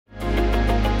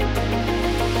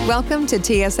Welcome to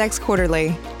TSX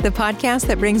Quarterly, the podcast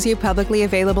that brings you publicly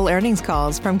available earnings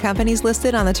calls from companies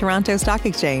listed on the Toronto Stock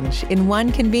Exchange in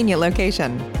one convenient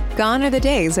location. Gone are the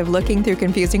days of looking through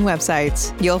confusing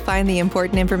websites. You'll find the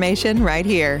important information right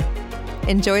here.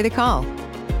 Enjoy the call.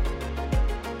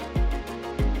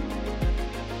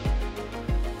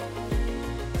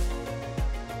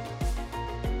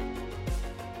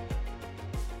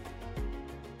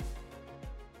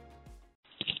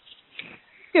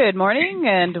 Good morning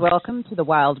and welcome to the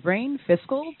WildBrain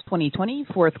Fiscal 2020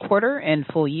 fourth quarter and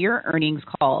full year earnings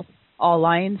call. All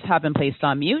lines have been placed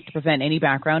on mute to prevent any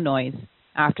background noise.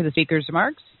 After the speaker's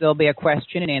remarks, there'll be a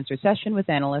question and answer session with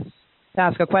analysts. To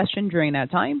ask a question during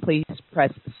that time, please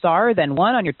press star then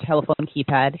 1 on your telephone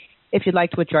keypad. If you'd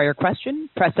like to withdraw your question,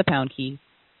 press the pound key.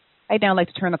 I'd now like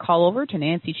to turn the call over to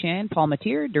Nancy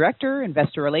Chan-Palmateer, Director,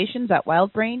 Investor Relations at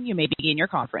WildBrain. You may begin your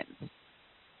conference.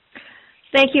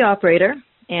 Thank you, operator.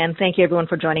 And thank you, everyone,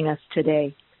 for joining us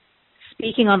today.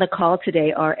 Speaking on the call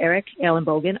today are Eric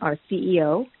Ellenbogen, our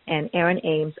CEO, and Aaron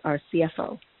Ames, our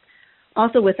CFO.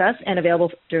 Also with us and available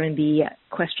during the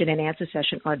question and answer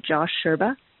session are Josh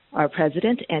Scherba, our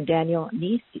President, and Daniel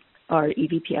Neese, our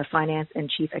EVP of Finance and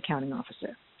Chief Accounting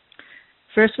Officer.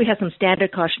 First, we have some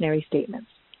standard cautionary statements.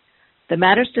 The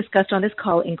matters discussed on this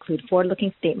call include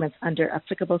forward-looking statements under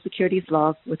applicable securities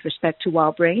laws with respect to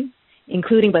WildBrain,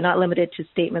 including but not limited to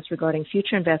statements regarding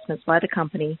future investments by the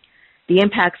company, the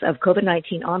impacts of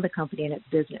COVID-19 on the company and its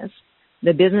business,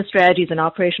 the business strategies and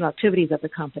operational activities of the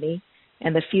company,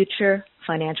 and the future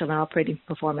financial and operating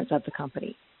performance of the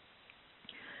company.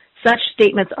 Such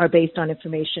statements are based on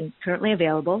information currently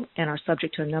available and are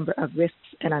subject to a number of risks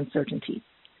and uncertainties.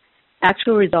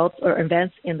 Actual results or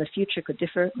events in the future could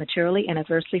differ materially and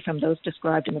adversely from those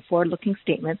described in the forward-looking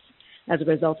statements as a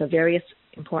result of various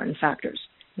important factors,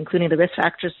 including the risk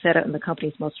factors set out in the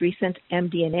company's most recent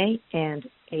MD&A and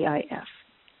AIF.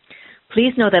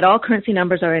 Please note that all currency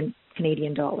numbers are in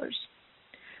Canadian dollars.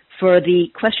 For the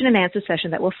question and answer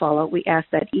session that will follow, we ask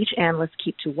that each analyst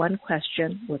keep to one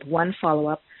question with one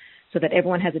follow-up so that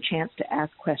everyone has a chance to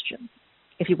ask questions.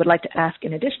 If you would like to ask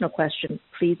an additional question,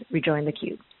 please rejoin the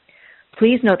queue.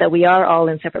 Please note that we are all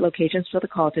in separate locations for the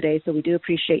call today, so we do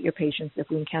appreciate your patience if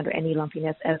we encounter any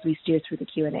lumpiness as we steer through the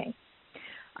Q&A.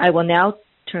 I will now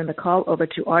turn the call over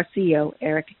to our CEO,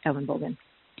 Eric Ellenbogen.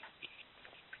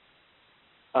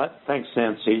 Thanks,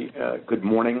 Nancy. Good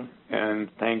morning, and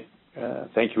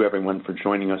thank you, everyone, for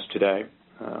joining us today.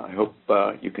 I hope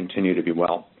you continue to be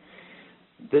well.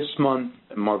 This month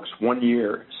marks 1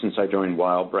 year since I joined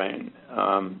WildBrain,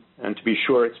 and to be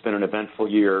sure, it's been an eventful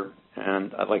year,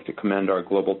 and I'd like to commend our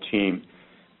global team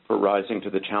for rising to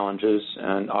the challenges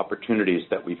and opportunities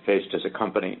that we faced as a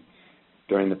company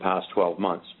during the past 12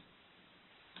 months.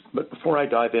 But before I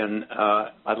dive in,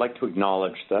 I'd like to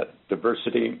acknowledge that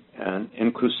diversity and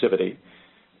inclusivity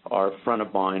are front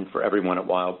of mind for everyone at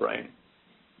WildBrain.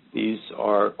 These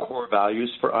are core values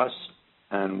for us,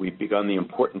 and we've begun the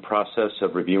important process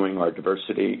of reviewing our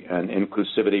diversity and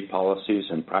inclusivity policies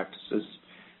and practices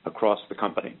across the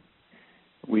company.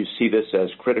 We see this as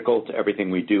critical to everything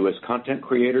we do as content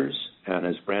creators and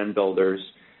as brand builders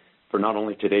for not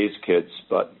only today's kids,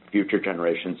 but future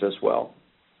generations as well.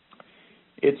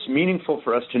 It's meaningful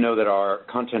for us to know that our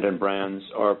content and brands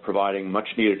are providing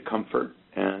much-needed comfort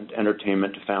and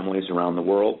entertainment to families around the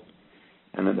world.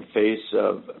 And in the face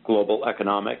of global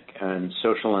economic and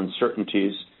social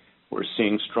uncertainties, we're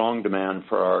seeing strong demand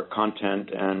for our content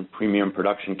and premium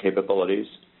production capabilities,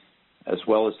 as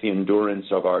well as the endurance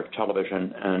of our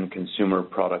television and consumer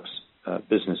products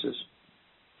businesses.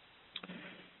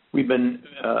 We've been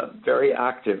very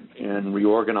active in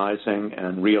reorganizing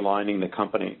and realigning the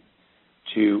company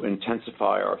to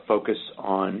intensify our focus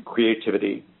on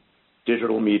creativity,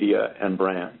 digital media, and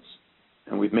brands.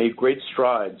 And we've made great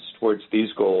strides towards these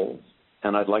goals,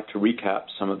 and I'd like to recap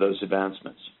some of those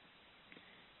advancements.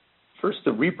 First,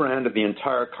 the rebrand of the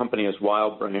entire company as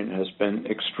WildBrain has been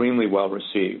extremely well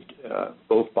received,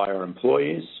 both by our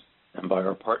employees and by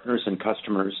our partners and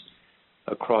customers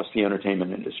across the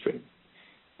entertainment industry.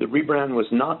 The rebrand was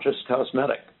not just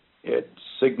cosmetic. It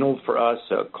signaled for us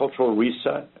a cultural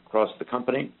reset across the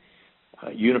company,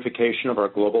 unification of our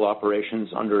global operations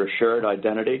under a shared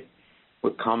identity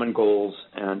with common goals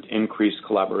and increased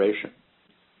collaboration.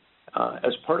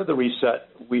 As part of the reset,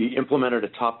 we implemented a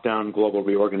top-down global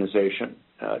reorganization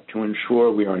to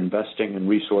ensure we are investing in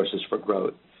resources for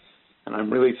growth. And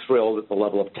I'm really thrilled at the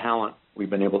level of talent we've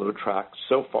been able to attract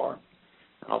so far.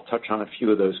 And I'll touch on a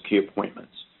few of those key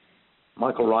appointments.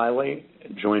 Michael Riley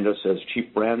joined us as Chief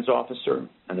Brands Officer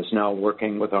and is now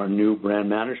working with our new brand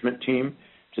management team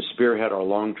to spearhead our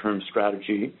long-term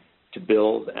strategy to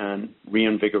build and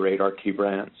reinvigorate our key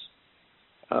brands.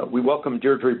 We welcome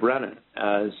Deirdre Brennan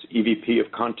as EVP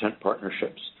of Content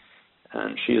Partnerships,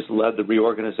 and she has led the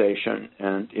reorganization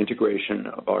and integration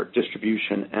of our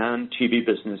distribution and TV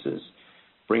businesses,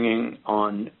 bringing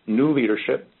on new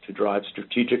leadership to drive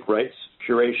strategic rights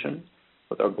curation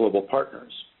with our global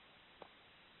partners.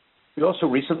 We also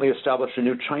recently established a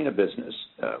new China business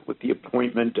with the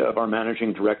appointment of our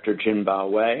managing director, Jin Bao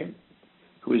Wei,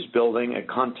 who is building a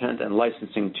content and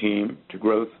licensing team to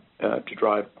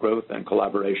drive growth and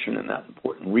collaboration in that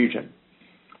important region.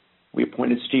 We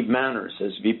appointed Steve Manners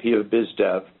as VP of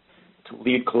BizDev to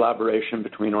lead collaboration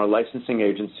between our licensing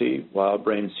agency,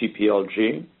 WildBrain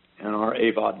CPLG, and our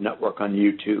AVOD network on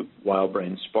YouTube,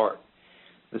 WildBrain Spark.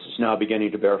 This is now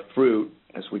beginning to bear fruit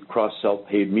as we cross-sell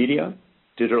paid media,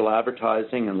 digital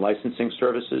advertising, and licensing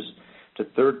services to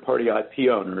third-party IP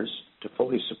owners to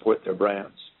fully support their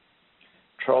brands.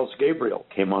 Charles Gabriel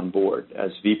came on board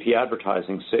as VP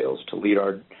Advertising Sales to lead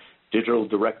our digital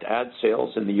direct ad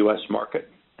sales in the U.S. market,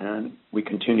 and we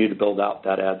continue to build out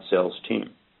that ad sales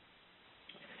team.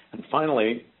 And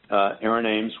finally, Aaron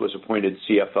Ames was appointed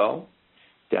CFO,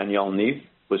 Danielle Neath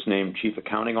was named Chief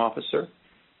Accounting Officer,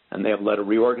 and they have led a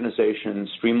reorganization and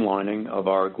streamlining of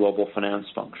our global finance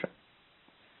function.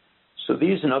 So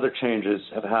these and other changes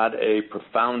have had a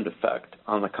profound effect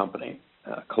on the company.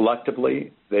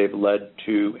 Collectively, they've led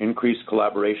to increased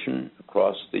collaboration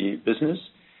across the business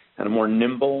and a more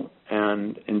nimble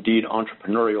and indeed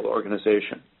entrepreneurial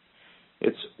organization.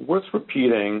 It's worth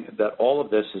repeating that all of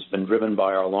this has been driven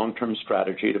by our long-term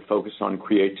strategy to focus on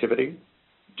creativity,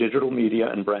 digital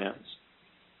media, and brands.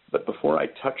 But before I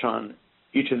touch on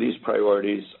each of these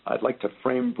priorities, I'd like to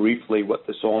frame briefly what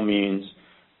this all means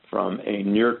from a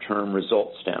near-term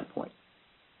result standpoint.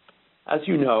 As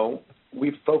you know,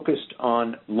 we've focused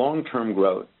on long-term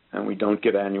growth, and we don't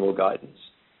give annual guidance.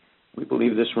 We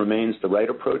believe this remains the right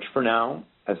approach for now,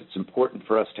 as it's important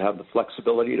for us to have the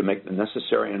flexibility to make the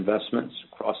necessary investments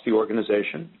across the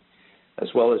organization, as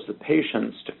well as the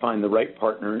patience to find the right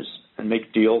partners and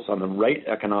make deals on the right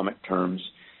economic terms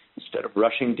instead of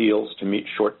rushing deals to meet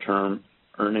short-term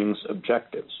earnings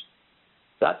objectives.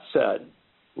 That said,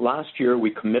 last year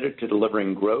we committed to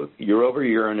delivering growth year over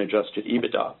year in adjusted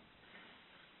EBITDA.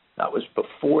 That was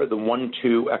before the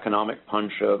 1-2 economic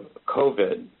punch of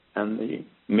COVID and the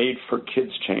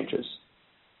made-for-kids changes.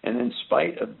 And in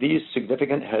spite of these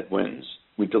significant headwinds,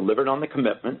 we delivered on the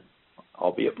commitment,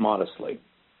 albeit modestly.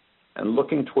 And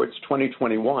looking towards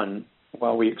 2021,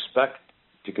 while we expect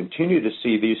to continue to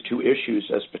see these two issues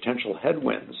as potential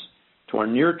headwinds to our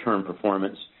near-term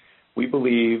performance, we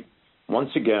believe, once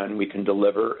again, we can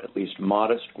deliver at least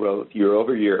modest growth year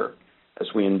over year as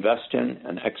we invest in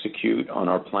and execute on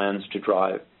our plans to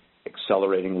drive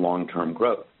accelerating long-term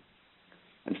growth.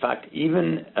 In fact,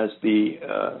 even as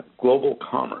the global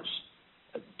commerce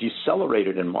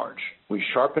decelerated in March, we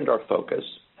sharpened our focus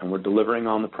and we're delivering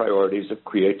on the priorities of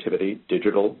creativity,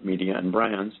 digital, media, and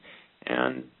brands,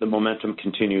 and the momentum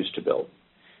continues to build.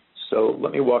 So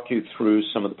let me walk you through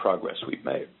some of the progress we've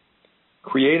made.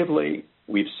 Creatively,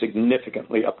 we've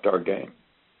significantly upped our game.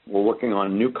 We're working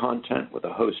on new content with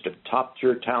a host of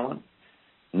top-tier talent,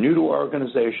 new to our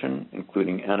organization,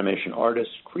 including animation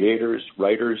artists, creators,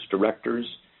 writers, directors,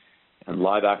 and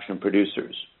live-action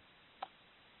producers.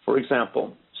 For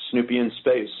example, Snoopy in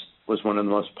Space was one of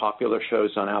the most popular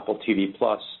shows on Apple TV+,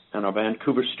 and our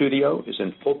Vancouver studio is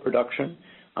in full production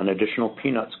on additional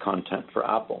Peanuts content for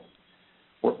Apple.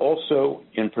 We're also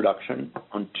in production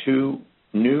on 2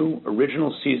 new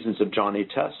original seasons of Johnny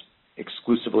Test,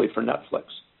 exclusively for Netflix.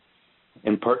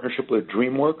 In partnership with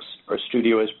DreamWorks, our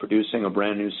studio is producing a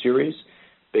brand new series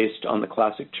based on the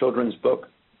classic children's book,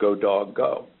 Go Dog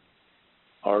Go.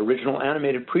 Our original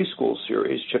animated preschool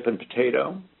series, Chip and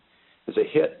Potato, is a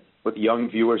hit with young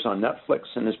viewers on Netflix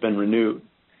and has been renewed.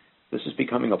 This is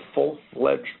becoming a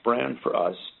full-fledged brand for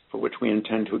us, for which we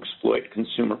intend to exploit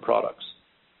consumer products.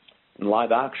 In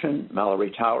live action,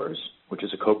 Mallory Towers, which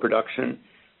is a co-production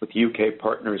with UK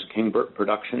partners Kingbert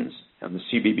Productions and the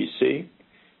CBBC,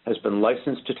 has been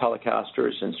licensed to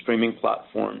telecasters and streaming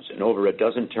platforms in over a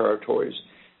dozen territories,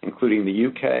 including the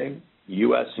UK,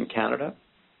 US, and Canada,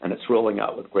 and it's rolling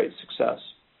out with great success.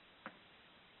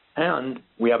 And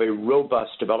we have a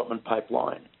robust development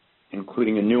pipeline,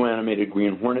 including a new animated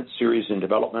Green Hornet series in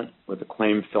development with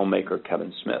acclaimed filmmaker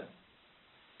Kevin Smith.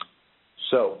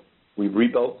 So we've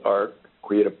rebuilt our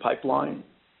creative pipeline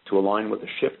to align with a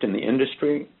shift in the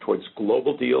industry towards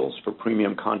global deals for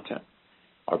premium content.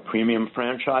 Our premium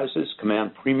franchises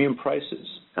command premium prices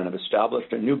and have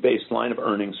established a new baseline of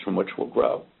earnings from which we'll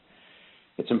grow.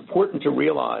 It's important to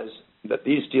realize that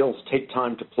these deals take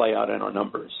time to play out in our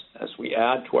numbers. As we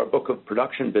add to our book of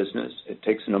production business, it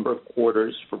takes a number of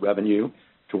quarters for revenue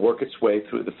to work its way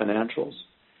through the financials.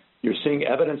 You're seeing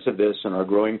evidence of this in our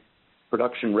growing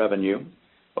production revenue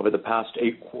over the past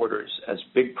 8 quarters as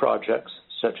big projects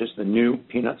such as the new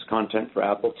Peanuts content for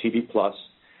Apple TV Plus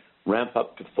ramp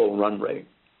up to full run rate.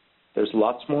 There's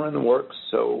lots more in the works,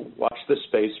 so watch this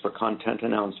space for content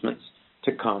announcements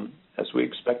to come as we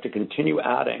expect to continue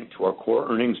adding to our core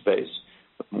earnings base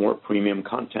with more premium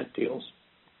content deals.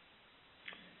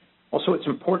 Also, it's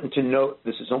important to note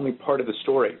this is only part of the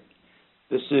story.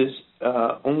 This is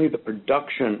only the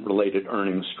production-related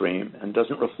earnings stream and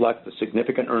doesn't reflect the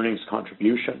significant earnings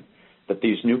contribution that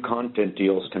these new content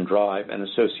deals can drive and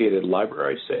associated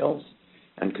library sales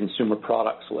and consumer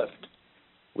products lift,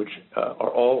 which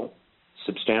are all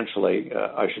substantially,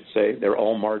 they're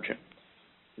all margin.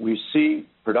 We see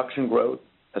production growth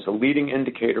as a leading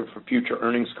indicator for future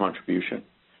earnings contribution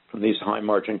from these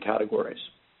high-margin categories.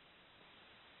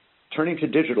 Turning to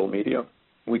digital media,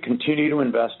 we continue to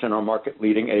invest in our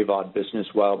market-leading AVOD business,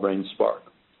 WildBrain Spark.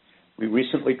 We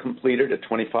recently completed a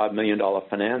 $25 million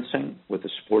financing with the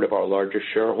support of our largest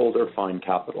shareholder, Fine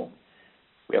Capital.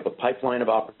 We have a pipeline of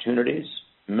opportunities,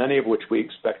 many of which we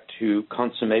expect to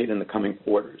consummate in the coming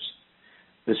quarters.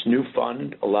 This new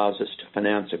fund allows us to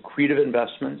finance accretive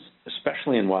investments,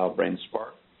 especially in WildBrain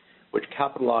Spark, which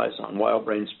capitalize on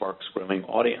WildBrain Spark's growing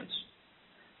audience.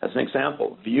 As an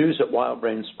example, views at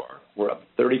WildBrain Spark were up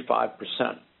 35%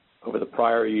 over the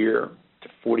prior year to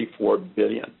 44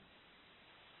 billion.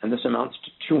 And this amounts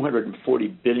to 240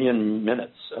 billion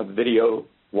minutes of video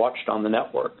watched on the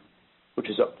network, which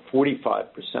is up 45%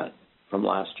 from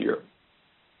last year.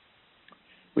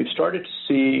 We've started to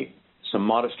see some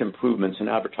modest improvements in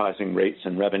advertising rates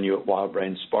and revenue at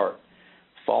WildBrain Spark,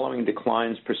 following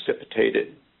declines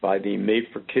precipitated by the Made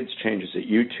for Kids changes at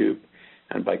YouTube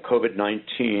and by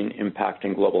COVID-19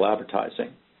 impacting global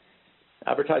advertising.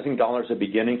 Advertising dollars are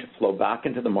beginning to flow back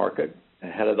into the market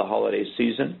ahead of the holiday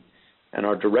season, and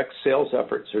our direct sales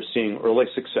efforts are seeing early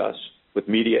success with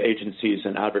media agencies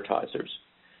and advertisers.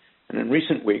 And in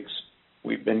recent weeks,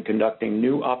 we've been conducting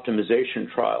new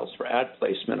optimization trials for ad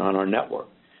placement on our network,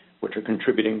 which are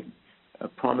contributing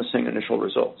promising initial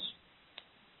results.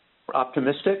 We're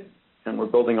optimistic, and we're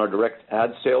building our direct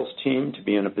ad sales team to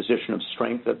be in a position of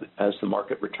strength as the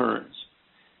market returns.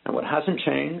 And what hasn't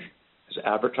changed is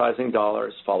advertising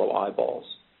dollars follow eyeballs.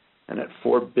 And at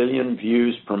 4 billion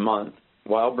views per month,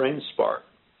 WildBrain Spark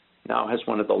now has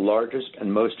one of the largest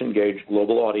and most engaged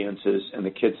global audiences in the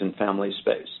kids and family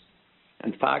space.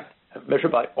 In fact,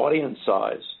 measured by audience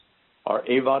size, our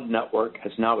AVOD network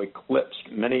has now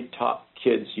eclipsed many top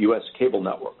kids' U.S. cable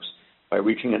networks by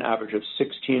reaching an average of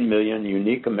 16 million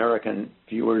unique American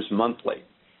viewers monthly.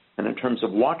 And in terms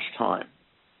of watch time,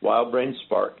 WildBrain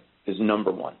Spark is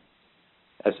number 1.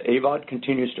 As AVOD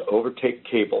continues to overtake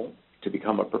cable to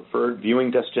become a preferred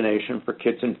viewing destination for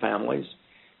kids and families,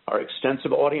 our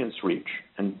extensive audience reach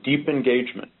and deep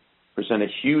engagement present a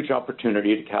huge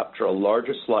opportunity to capture a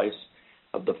larger slice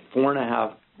of the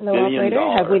 $4.5 Hello, billion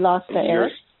operator. Have we lost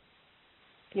Eric?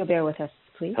 You'll bear with us,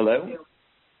 please. Hello?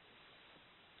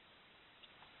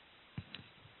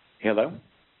 Hello?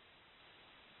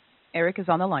 Eric is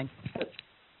on the line.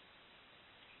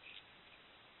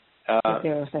 Oh,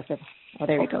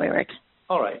 there you go, Eric.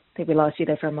 All right. I think we lost you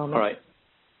there for a moment. All right.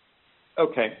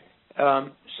 Okay.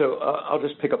 So I'll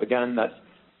just pick up again that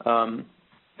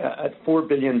at 4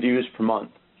 billion views per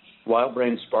month,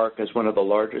 WildBrain Spark is one of the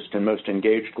largest and most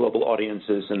engaged global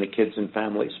audiences in the kids and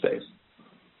family space.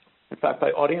 In fact, by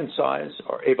audience size,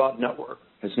 our AVOD network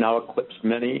has now eclipsed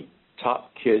many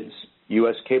top kids'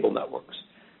 U.S. cable networks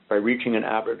by reaching an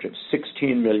average of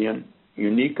 16 million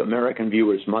unique American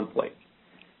viewers monthly.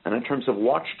 And in terms of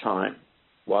watch time,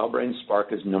 WildBrain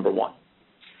Spark is number 1.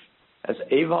 As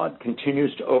AVOD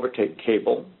continues to overtake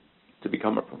cable to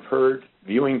become a preferred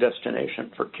viewing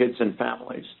destination for kids and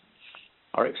families,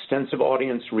 our extensive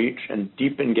audience reach and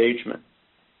deep engagement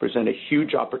present a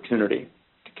huge opportunity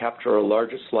to capture a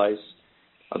larger slice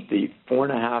of the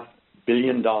 $4.5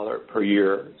 billion per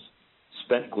year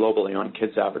spent globally on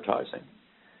kids advertising.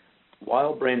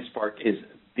 WildBrain Spark is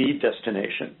the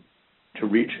destination to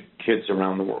reach kids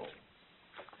around the world.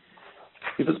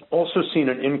 We've also seen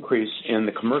an increase in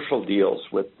the commercial deals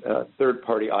with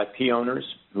third-party IP owners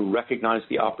who recognize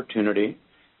the opportunity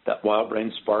that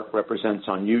WildBrain Spark represents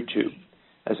on YouTube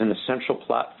as an essential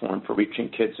platform for reaching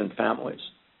kids and families.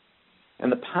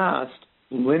 In the past,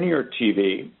 linear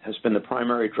TV has been the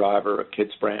primary driver of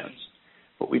kids' brands,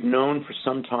 but we've known for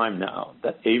some time now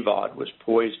that AVOD was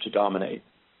poised to dominate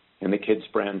in the kids'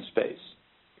 brand space.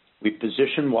 we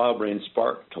positioned WildBrain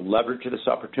Spark to leverage this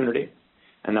opportunity,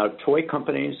 and now toy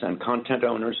companies and content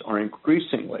owners are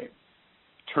increasingly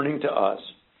turning to us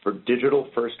for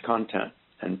digital-first content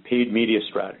and paid media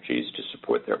strategies to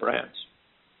support their brands.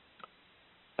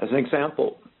 As an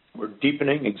example, we're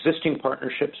deepening existing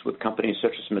partnerships with companies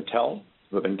such as Mattel,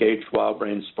 who have engaged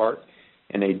WildBrain Spark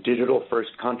in a digital-first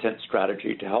content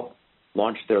strategy to help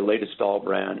launch their latest doll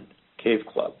brand, Cave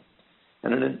Club.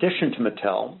 And in addition to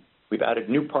Mattel, we've added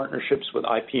new partnerships with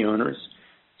IP owners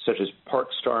such as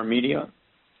Parkstar Media,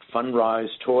 Fundrise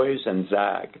Toys, and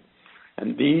Zag.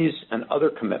 And these and other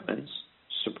commitments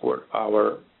support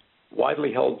our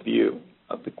widely held view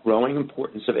of the growing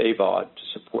importance of AVOD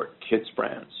to support kids'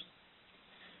 brands.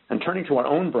 And turning to our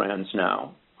own brands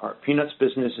now, our Peanuts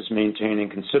business is maintaining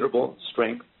considerable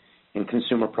strength in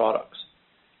consumer products.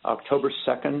 October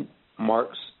 2nd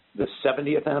marks the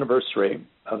 70th anniversary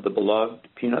of the beloved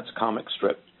Peanuts comic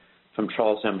strip from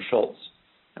Charles M. Schulz,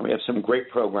 and we have some great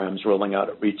programs rolling out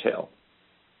at retail.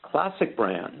 Classic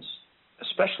brands,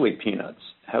 especially Peanuts,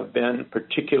 have been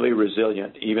particularly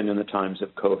resilient even in the times of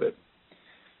COVID.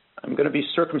 I'm going to be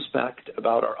circumspect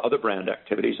about our other brand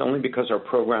activities only because our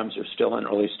programs are still in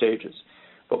early stages.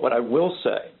 But what I will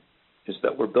say is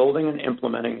that we're building and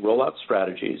implementing rollout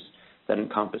strategies that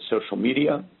encompass social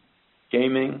media,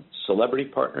 gaming, celebrity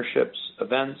partnerships,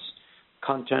 events,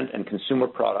 content, and consumer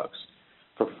products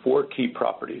for 4 key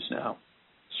properties now: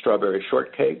 Strawberry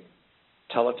Shortcake,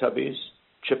 Teletubbies,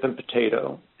 Chip and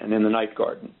Potato, and In the Night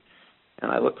Garden.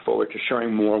 And I look forward to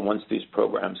sharing more once these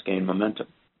programs gain momentum.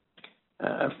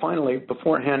 And finally,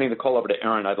 before handing the call over to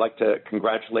Aaron, I'd like to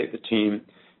congratulate the team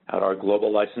at our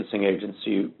global licensing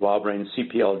agency, WildBrain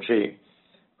CPLG,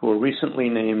 who were recently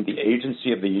named the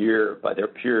Agency of the Year by their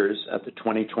peers at the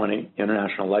 2020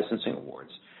 International Licensing Awards.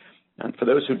 And for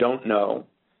those who don't know,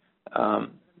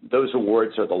 those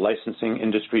awards are the licensing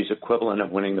industry's equivalent of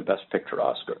winning the Best Picture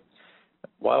Oscar.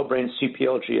 WildBrain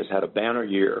CPLG has had a banner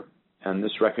year, and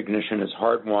this recognition is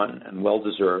hard-won and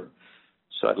well-deserved.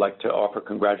 So I'd like to offer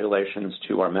congratulations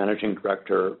to our Managing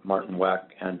Director, Martin Weck,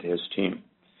 and to his team.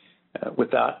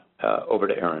 With that, over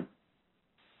to Aaron.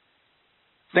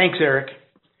 Thanks, Eric.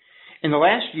 In the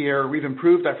last year, we've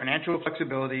improved our financial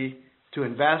flexibility to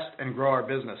invest and grow our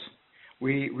business.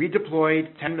 We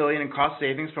redeployed $10 million in cost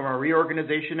savings from our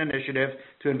reorganization initiative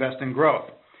to invest in growth.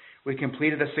 We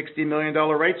completed a $60 million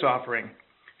rights offering,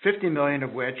 $50 million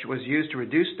of which was used to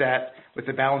reduce debt with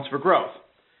the balance for growth.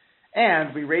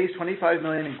 And we raised $25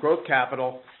 million in growth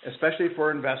capital, especially for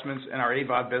investments in our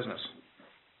AVOD business.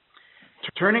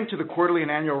 Turning to the quarterly and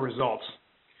annual results,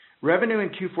 revenue in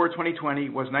Q4 2020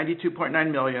 was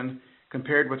 $92.9 million,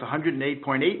 compared with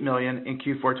 $108.8 million in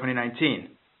Q4 2019.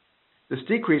 This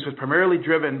decrease was primarily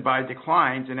driven by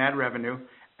declines in ad revenue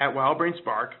at WildBrain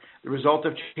Spark, the result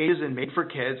of changes in Made for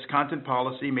Kids content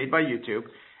policy made by YouTube,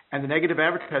 and the negative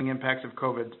advertising impacts of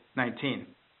COVID-19.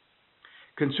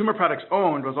 Consumer products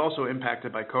owned was also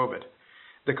impacted by COVID.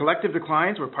 The collective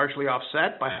declines were partially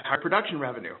offset by higher production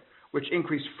revenue, which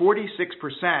increased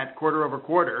 46% quarter over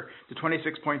quarter to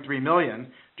 $26.3 million,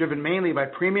 driven mainly by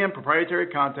premium proprietary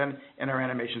content in our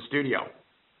animation studio.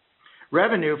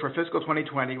 Revenue for fiscal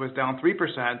 2020 was down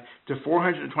 3% to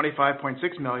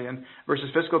 $425.6 million versus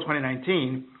fiscal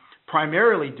 2019,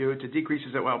 primarily due to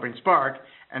decreases at WildBrain Spark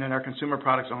and in our consumer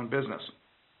products owned business.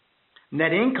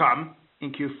 Net income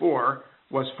in Q4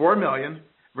 was $4 million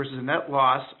versus a net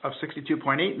loss of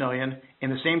 $62.8 million in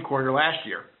the same quarter last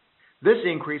year. This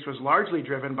increase was largely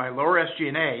driven by lower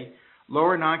SG&A,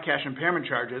 lower non-cash impairment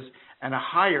charges, and a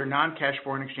higher non-cash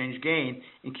foreign exchange gain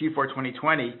in Q4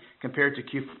 2020 compared to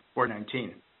Q4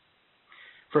 19.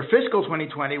 For fiscal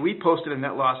 2020, we posted a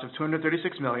net loss of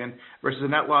 $236 million versus a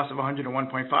net loss of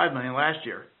 $101.5 million last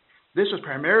year. This was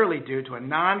primarily due to a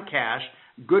non-cash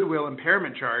goodwill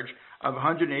impairment charge of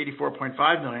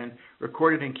 $184.5 million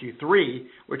recorded in Q3,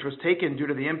 which was taken due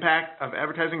to the impact of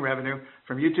advertising revenue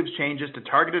from YouTube's changes to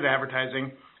targeted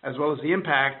advertising, as well as the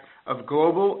impact of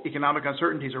global economic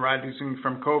uncertainties arising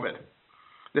from COVID.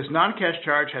 This non-cash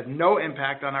charge had no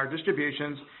impact on our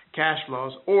distributions, cash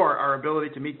flows, or our ability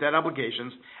to meet debt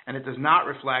obligations, and it does not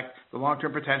reflect the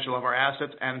long-term potential of our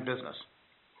assets and business.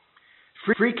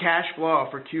 Free cash flow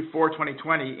for Q4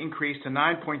 2020 increased to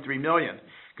 $9.3 million,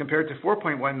 compared to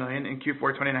 $4.1 million in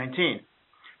Q4 2019.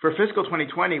 For fiscal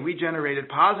 2020, we generated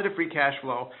positive free cash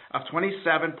flow of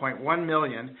 $27.1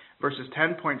 million versus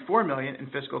 $10.4 million in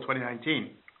fiscal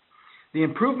 2019. The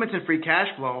improvements in free cash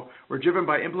flow were driven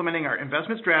by implementing our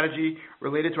investment strategy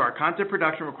related to our content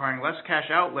production requiring less cash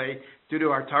outlay due to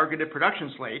our targeted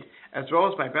production slate, as well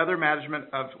as by better management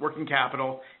of working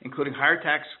capital, including higher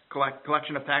tax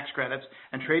collection of tax credits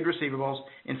and trade receivables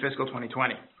in fiscal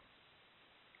 2020.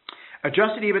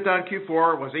 Adjusted EBITDA in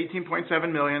Q4 was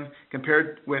 $18.7 million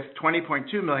compared with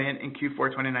 $20.2 million in Q4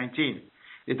 2019.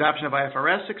 The adoption of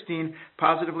IFRS 16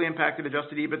 positively impacted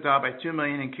adjusted EBITDA by $2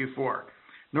 million in Q4.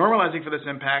 Normalizing for this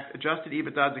impact, adjusted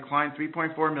EBITDA declined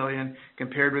 $3.4 million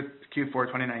compared with Q4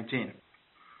 2019.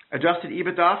 Adjusted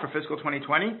EBITDA for fiscal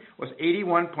 2020 was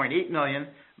 $81.8 million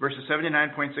versus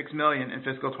 $79.6 million in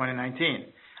fiscal 2019.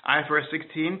 IFRS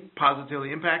 16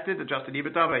 positively impacted adjusted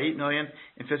EBITDA by $8 million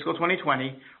in fiscal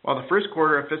 2020, while the first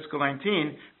quarter of fiscal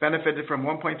 19 benefited from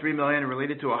 $1.3 million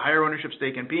related to a higher ownership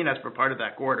stake in Peanuts for part of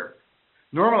that quarter.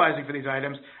 Normalizing for these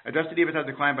items, adjusted EBITDA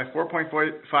declined by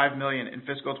 $4.45 million in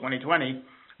fiscal 2020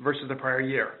 versus the prior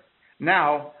year.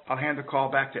 Now, I'll hand the call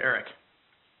back to Eric.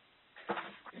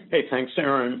 Hey, thanks,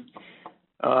 Aaron.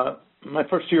 My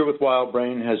first year with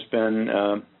WildBrain has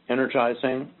been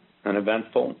energizing and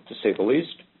eventful, to say the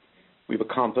least. We've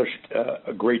accomplished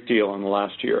a great deal in the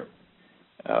last year.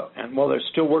 And while there's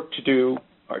still work to do,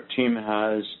 our team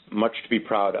has much to be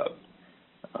proud of.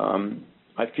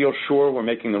 I feel sure we're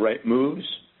making the right moves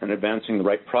and advancing the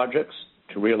right projects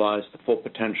to realize the full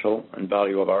potential and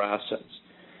value of our assets.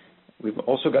 We've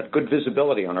also got good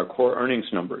visibility on our core earnings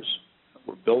numbers.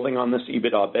 We're building on this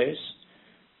EBITDA base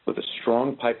with a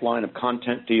strong pipeline of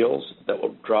content deals that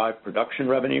will drive production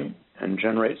revenue and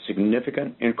generate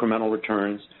significant incremental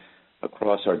returns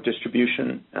across our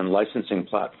distribution and licensing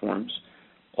platforms,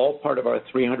 all part of our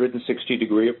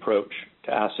 360-degree approach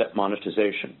to asset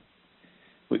monetization.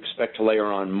 We expect to layer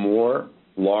on more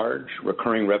large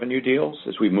recurring revenue deals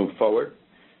as we move forward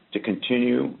to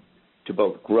continue to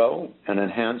both grow and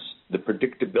enhance the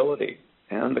predictability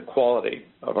and the quality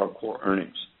of our core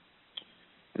earnings.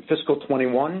 In fiscal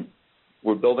 21,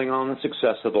 we're building on the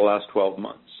success of the last 12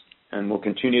 months, and we'll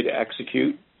continue to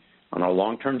execute on our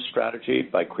long-term strategy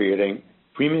by creating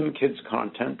premium kids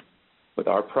content with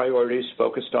our priorities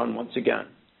focused on, once again,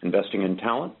 investing in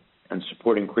talent and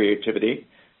supporting creativity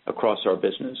across our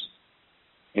business,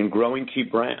 in growing key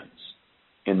brands,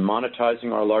 in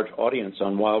monetizing our large audience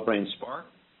on WildBrain Spark,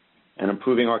 and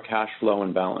improving our cash flow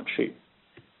and balance sheet.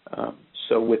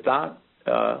 So with that,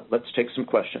 let's take some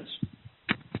questions.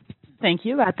 Thank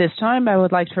you. At this time, I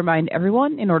would like to remind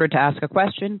everyone, in order to ask a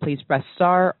question, please press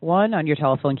star 1 on your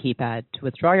telephone keypad. To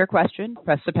withdraw your question,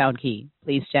 press the pound key.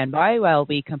 Please stand by while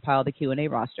we compile the Q&A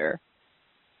roster.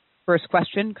 First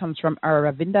question comes from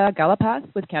Aravinda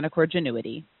Galappatthige with Canaccord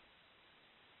Genuity.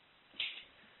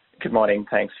 Good morning.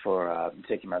 Thanks for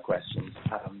taking my questions.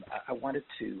 I wanted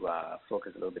to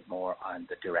focus a little bit more on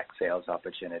the direct sales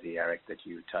opportunity, Eric, that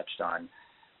you touched on.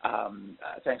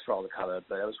 Thanks for all the color,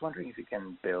 but I was wondering if you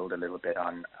can build a little bit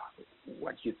on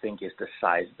what you think is the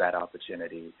size of that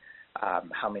opportunity.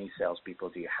 How many salespeople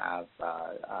do you have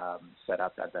set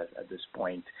up at this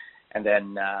point? And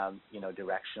then,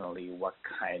 directionally, what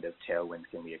kind of tailwinds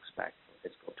can we expect for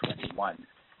fiscal 21?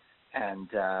 And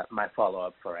my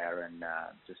follow-up for Aaron,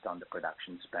 just on the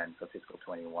production spend for fiscal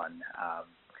 21.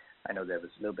 I know there was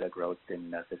a little bit of growth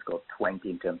in fiscal 20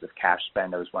 in terms of cash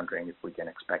spend. I was wondering if we can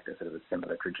expect a sort of a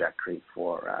similar trajectory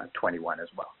for 21 as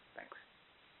well. Thanks.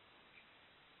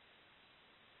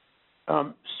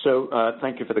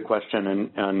 Thank you for the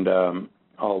question, and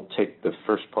I'll take the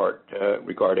first part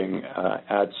regarding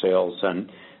ad sales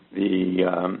and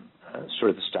the sort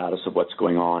of the status of what's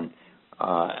going on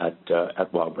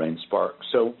at WildBrain Spark.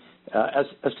 So as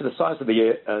to the size of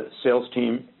the sales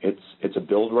team, it's a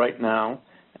build right now.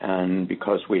 And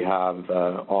because we have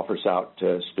offers out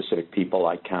to specific people,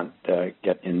 I can't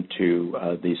get into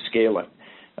the scaling.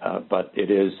 But it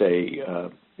is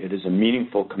a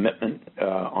meaningful commitment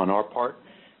on our part,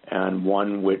 and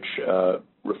one which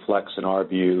reflects, in our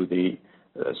view, the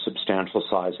substantial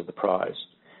size of the prize.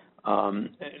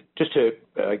 Just to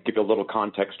give you a little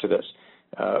context to this,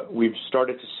 we've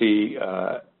started to see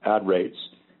ad rates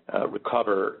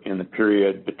recover in the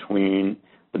period between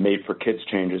the Made for Kids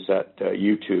changes at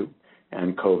YouTube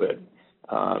and COVID,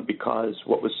 because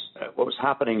what was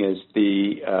happening is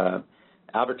the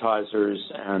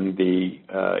advertisers and the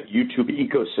YouTube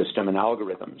ecosystem and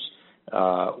algorithms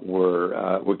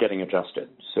were getting adjusted.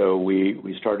 So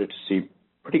we started to see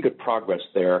pretty good progress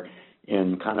there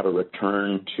in kind of a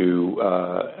return to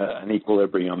an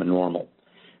equilibrium and normal.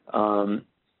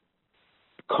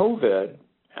 COVID,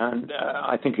 and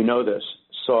I think you know this,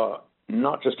 saw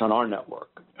not just on our network,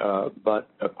 but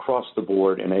across the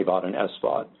board in AVOD and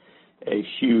SVOD, a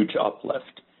huge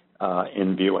uplift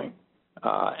in viewing.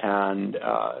 And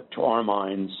to our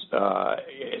minds, a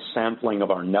sampling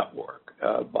of our network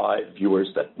by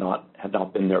viewers that had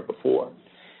not been there before.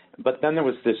 But then there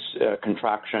was this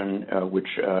contraction,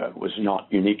 which was not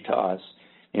unique to us,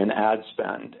 in ad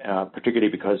spend,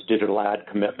 particularly because digital ad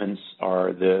commitments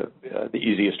are the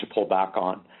easiest to pull back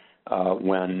on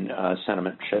when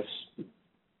sentiment shifts.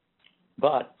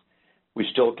 But we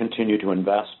still continue to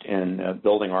invest in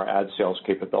building our ad sales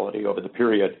capability over the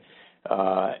period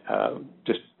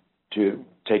just to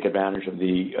take advantage of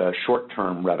the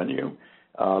short-term revenue,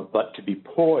 but to be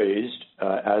poised,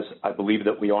 as I believe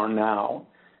that we are now,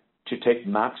 to take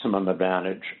maximum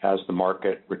advantage as the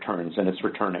market returns, and it's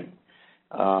returning.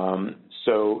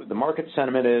 So the market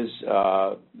sentiment is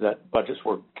that budgets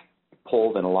were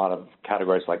pulled in a lot of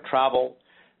categories like travel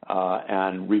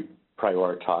and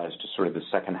reprioritized to sort of the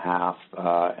second half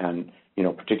and,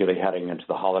 particularly heading into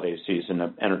the holiday season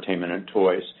of entertainment and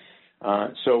toys.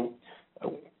 So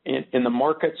in the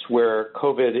markets where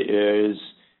COVID is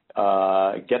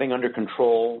getting under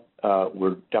control,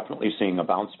 we're definitely seeing a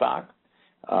bounce back.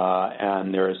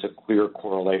 And there is a clear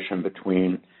correlation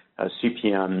between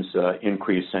CPMs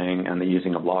increasing and the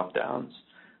easing of lockdowns,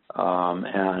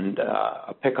 and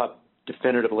a pickup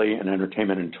definitively in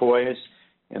entertainment and toys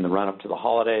in the run-up to the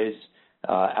holidays.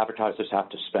 Advertisers have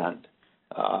to spend,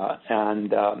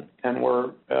 and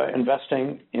we're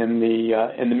investing in the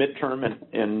midterm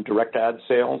in direct ad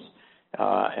sales,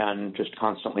 and just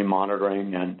constantly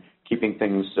monitoring and keeping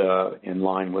things in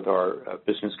line with our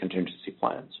business contingency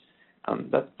plans.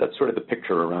 That's sort of the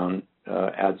picture around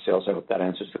ad sales. I hope that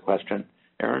answers the question.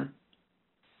 Aaron?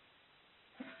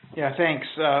 Yeah, thanks,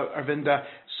 Arvind.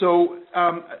 So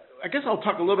I guess I'll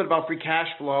talk a little bit about free cash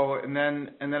flow, and then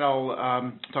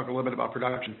I'll talk a little bit about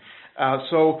production.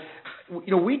 So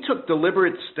we took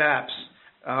deliberate steps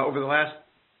over the last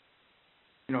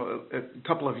a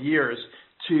couple of years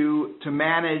to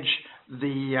manage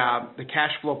the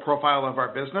cash flow profile of our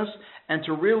business, and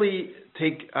to really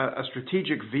take a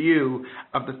strategic view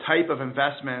of the type of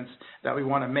investments that we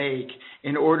want to make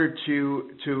in order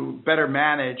to better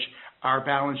manage our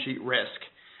balance sheet risk.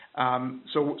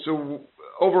 So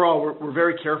overall, we're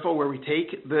very careful where we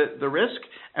take the risk,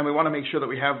 and we want to make sure that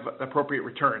we have appropriate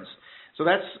returns. So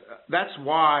that's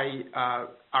why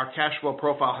our cash flow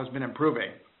profile has been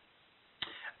improving.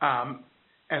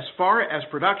 As far as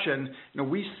production,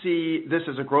 we see this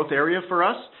as a growth area for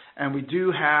us, and we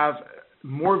do have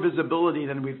more visibility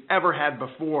than we've ever had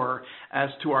before as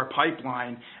to our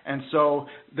pipeline. And so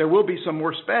there will be some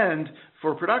more spend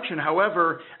for production.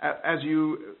 However, as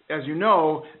you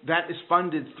know, that is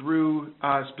funded through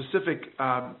specific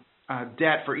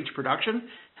debt for each production,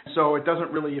 so it doesn't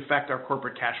really affect our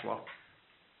corporate cash flow.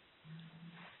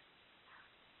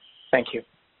 Thank you.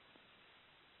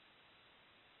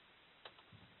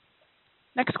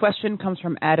 Next question comes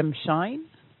from Adam Shine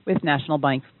with National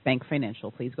Bank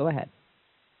Financial. Please go ahead.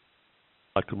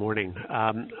 Good morning.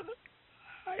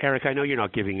 Eric, I know you're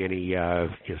not giving any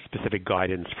specific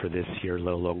guidance for this year,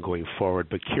 let alone going forward,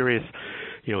 but curious,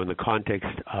 in the context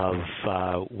of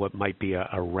what might be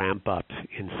a ramp up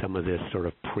in some of this sort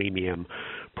of premium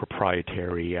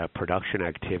proprietary production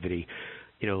activity.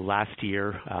 Last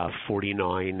year,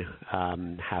 49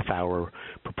 half-hour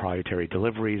proprietary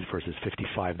deliveries versus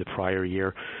 55 the prior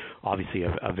year. Obviously,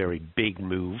 a very big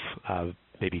move,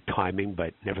 maybe timing,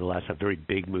 but nevertheless a very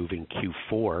big move in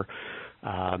Q4.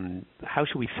 How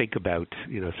should we think about,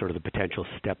 sort of the potential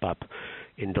step up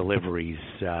in deliveries,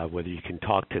 whether you can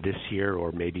talk to this year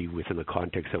or maybe within the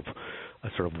context of a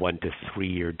sort of 1 to 3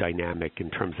 year dynamic in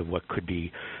terms of what could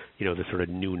be, the sort of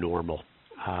new normal.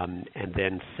 And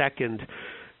then second,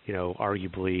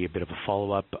 arguably a bit of a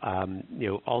follow-up,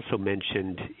 also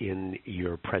mentioned in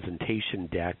your presentation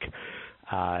deck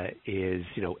is,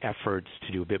 efforts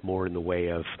to do a bit more in the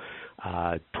way of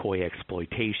toy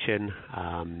exploitation.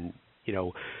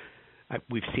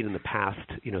 We've seen in the past,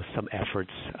 some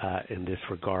efforts in this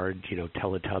regard,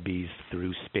 Teletubbies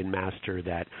through Spin Master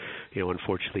that,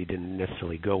 unfortunately didn't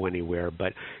necessarily go anywhere.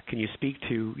 But can you speak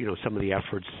to, some of the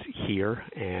efforts here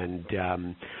and,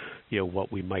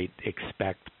 what we might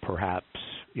expect perhaps,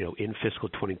 in fiscal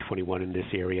 2021 in this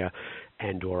area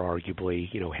and or arguably,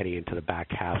 heading into the back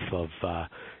half of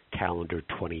calendar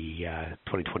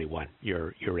 2021,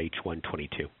 your H1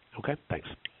 22. Okay, thanks.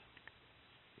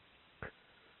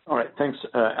 All right, thanks,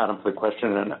 Adam, for the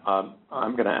question, and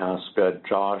I'm going to ask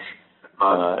Josh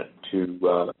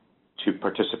to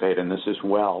participate in this as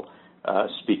well,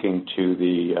 speaking to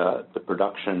the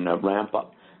production ramp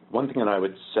up. One thing that I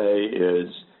would say is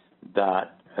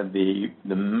that the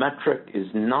metric is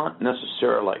not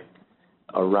necessarily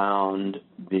around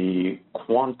the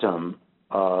quantum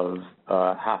of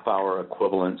half-hour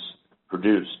equivalents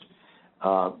produced,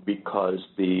 because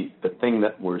the thing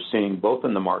that we're seeing both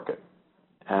in the market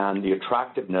and the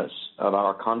attractiveness of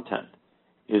our content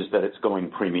is that it's going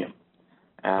premium.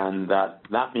 and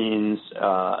that means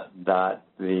that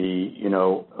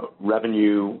the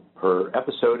revenue per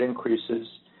episode increases.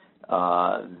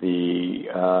 As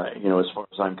far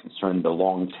as I'm concerned, the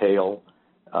long tail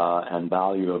and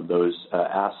value of those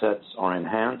assets are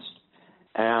enhanced.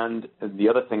 And the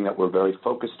other thing that we're very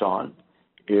focused on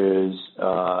is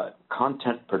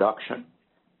content production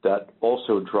that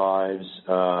also drives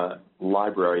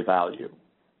library value.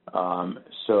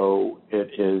 So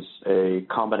it is a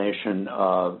combination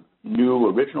of new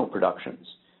original productions,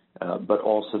 but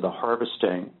also the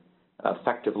harvesting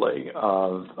effectively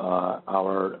of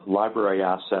our library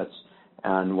assets.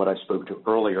 And what I spoke to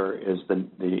earlier is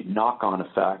the knock-on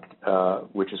effect,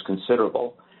 which is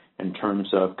considerable in terms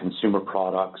of consumer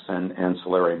products and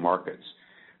ancillary markets.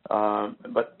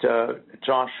 But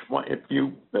Josh, if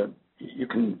you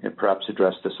can perhaps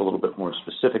address this a little bit more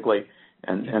specifically,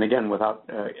 and again, without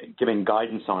giving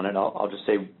guidance on it, I'll just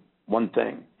say one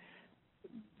thing.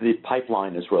 The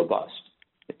pipeline is robust.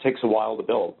 It takes a while to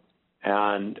build.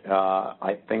 And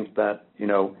I think that,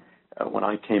 when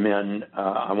I came in,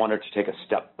 I wanted to take a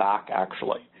step back,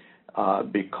 actually,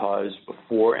 because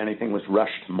before anything was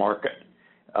rushed to market,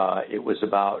 it was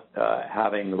about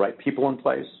having the right people in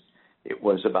place. It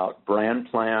was about brand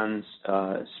plans,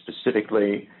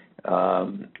 specifically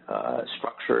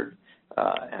structured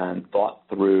and thought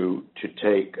through to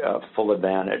take full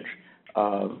advantage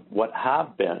of what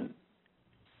have been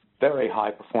very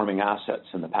high-performing assets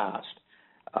in the past.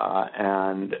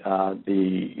 And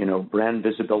the brand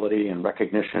visibility and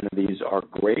recognition of these are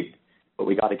great, but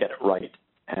we got to get it right.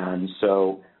 And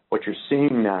so what you're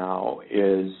seeing now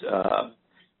is,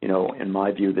 in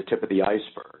my view, the tip of the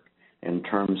iceberg in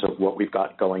terms of what we've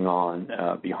got going on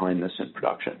behind this in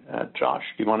production. Josh,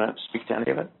 do you want to speak to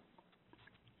any of it?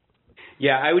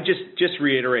 Yeah, I would just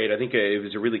reiterate, I think it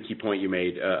was a really key point you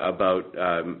made about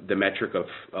the metric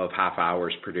of half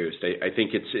hours produced. I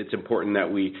think it's important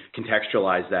that we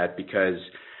contextualize that, because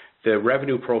the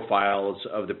revenue profiles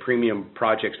of the premium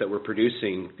projects that we're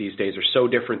producing these days are so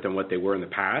different than what they were in the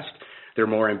past. They're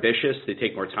more ambitious, they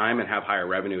take more time, and have higher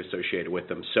revenue associated with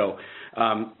them. So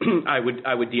I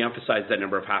would de-emphasize that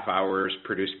number of half hours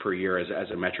produced per year as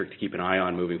a metric to keep an eye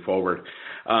on moving forward.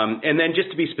 And then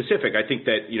just to be specific, I think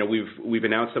that we've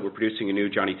announced that we're producing a new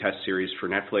Johnny Test series for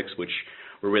Netflix, which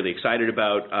we're really excited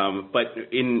about. But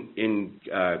in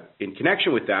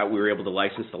connection with that, we were able to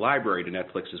license the library to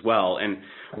Netflix as well. And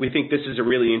we think this is a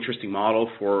really interesting model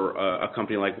for a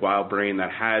company like WildBrain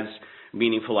that has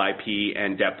meaningful IP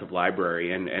and depth of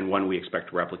library, and one we expect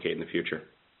to replicate in the future.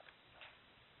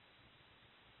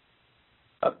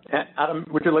 Adam,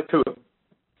 would you like to,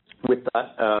 with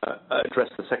that, address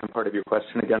the second part of your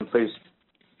question again, please?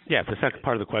 Yeah, the second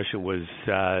part of the question was,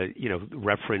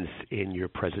 reference in your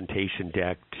presentation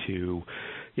deck to,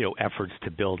 efforts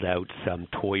to build out some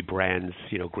toy brands,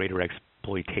 greater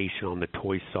exploitation on the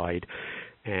toy side.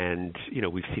 And,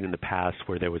 we've seen in the past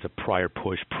where there was a prior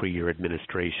push pre-your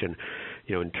administration,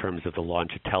 in terms of the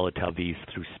launch of Teletubbies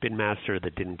through Spin Master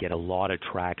that didn't get a lot of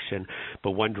traction.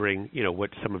 But wondering, what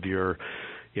some of your,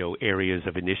 areas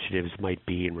of initiatives might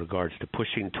be in regards to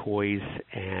pushing toys,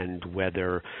 and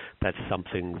whether that's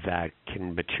something that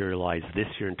can materialize this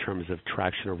year in terms of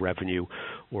traction or revenue,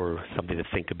 or something to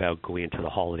think about going into the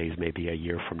holidays maybe a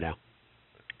year from now.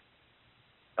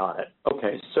 Got it.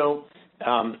 Okay, so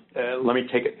let me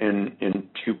take it in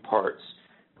two parts.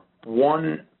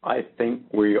 One, I think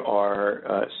we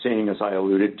are seeing, as I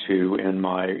alluded to in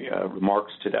my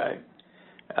remarks today,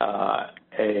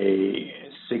 a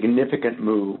significant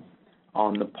move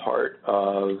on the part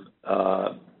of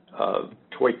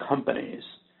toy companies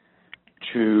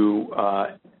to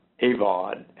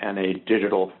AVOD and a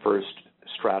digital-first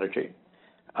strategy.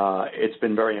 It's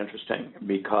been very interesting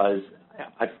because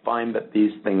I find that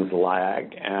these things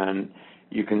lag, and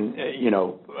you can,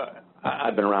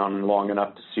 I've been around long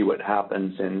enough to see what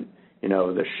happens in,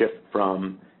 the shift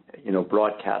from,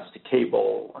 broadcast to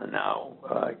cable, and now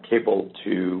cable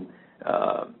to,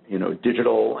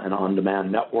 digital and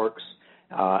on-demand networks.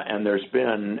 And there's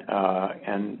been,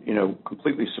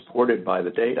 completely supported by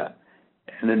the data,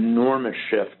 an enormous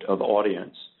shift of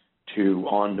audience to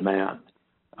on-demand.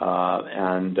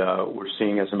 And we're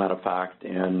seeing, as a matter of fact,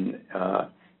 in,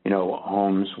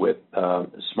 homes with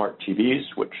smart TVs,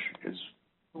 which is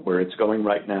where it's going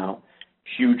right now,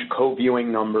 huge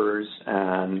co-viewing numbers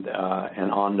and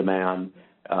on-demand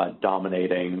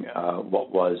dominating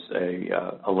what was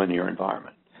a linear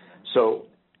environment. So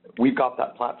we've got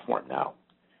that platform now.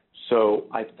 So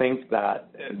I think that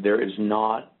there is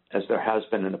not, as there has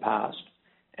been in the past,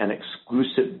 an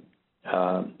exclusive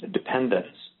dependence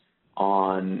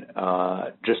on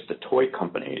just the toy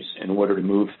companies in order to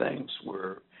move things.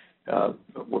 We're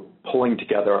pulling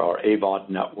together our AVOD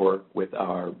network with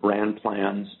our brand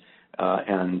plans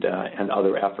and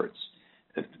other efforts.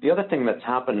 The other thing that's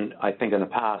happened, I think, in the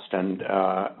past, and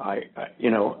I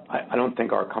don't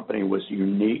think our company was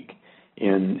unique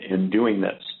in doing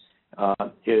this,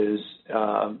 is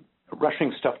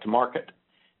rushing stuff to market.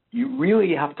 You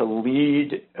really have to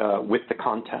lead with the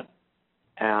content,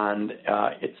 and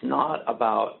it's not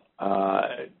about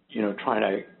trying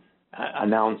to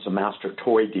announce a master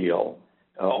toy deal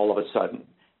all of a sudden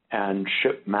and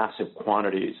ship massive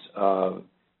quantities of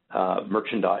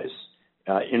merchandise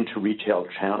into retail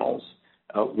channels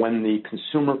when the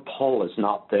consumer pull is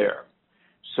not there.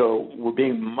 So we're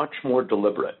being much more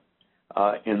deliberate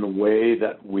in the way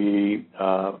that we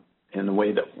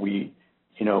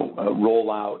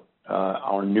roll out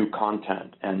our new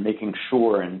content and making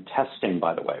sure, and testing,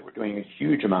 by the way, we're doing a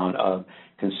huge amount of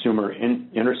consumer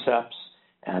intercepts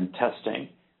and testing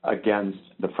against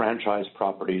the franchise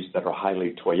properties that are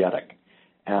highly toyetic.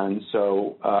 And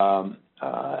so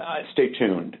stay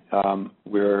tuned.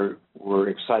 We're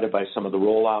excited by some of the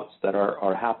rollouts that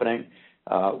are happening.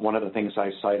 One of the things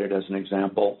I cited as an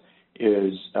example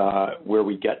is where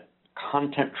we get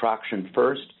content traction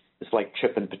first. It's like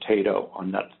chip and potato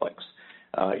on Netflix.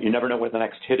 You never know where the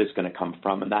next hit is going to come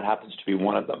from, and that happens to be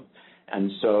one of them.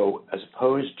 And so as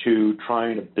opposed to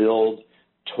trying to build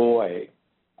toy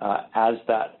as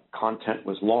that content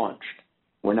was launched,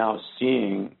 we're now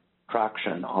seeing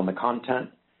traction on the content.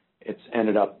 It's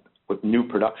ended up with new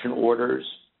production orders.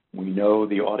 We know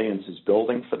the audience is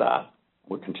building for that.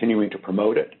 We're continuing to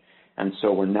promote it. And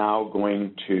so we're now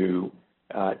going to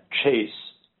chase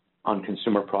on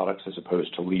consumer products as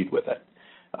opposed to lead with it.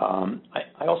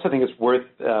 I also think it's worth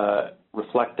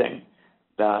reflecting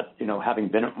that, having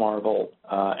been at Marvel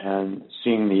and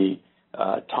seeing the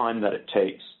time that it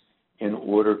takes in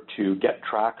order to get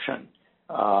traction,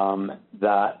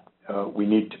 that we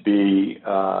need to be,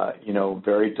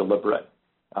 very deliberate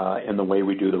in the way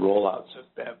we do the rollouts.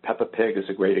 Peppa Pig is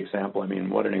a great example. I mean,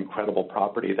 what an incredible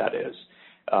property that is.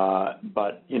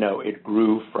 But, it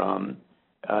grew from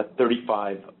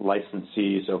 35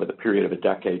 licensees over the period of a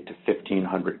decade to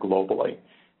 1,500 globally.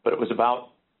 But it was about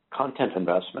content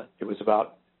investment. It was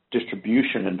about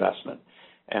distribution investment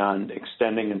and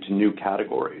extending into new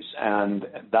categories. And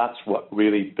that's what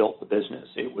really built the business.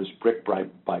 It was brick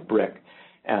by brick.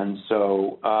 And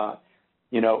so, I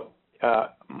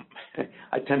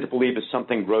tend to believe if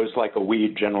something grows like a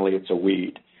weed, generally it's a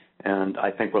weed. And I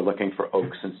think we're looking for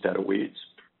oaks instead of weeds.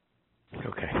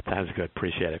 Okay, sounds good.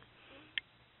 Appreciate it.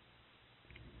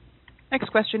 Next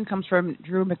question comes from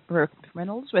Drew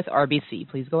McReynolds with RBC.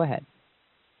 Please go ahead.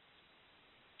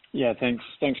 Yeah, thanks.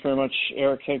 Thanks very much,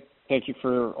 Eric. Thank you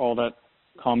for all that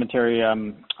commentary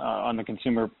on the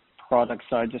consumer product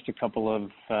side. Just a couple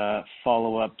of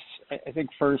follow-ups. I think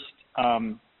first,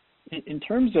 in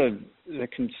terms of the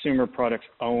consumer products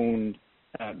owned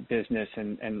business,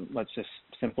 and let's just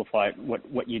simplify it,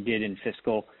 what you did in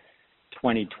fiscal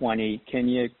 2020, can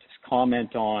you just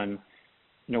comment on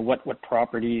what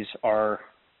properties are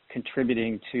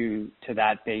contributing to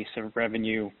that base of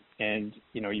revenue? And,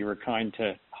 you were kind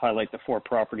to highlight the 4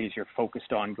 properties you're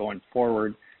focused on going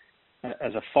forward.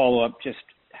 As a follow-up, just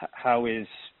how is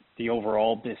the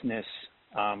overall business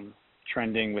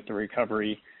trending with the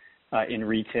recovery in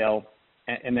retail?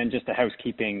 And then just a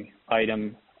housekeeping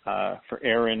item for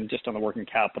Aaron, just on the working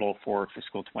capital for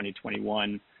fiscal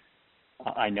 2021.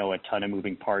 I know a ton of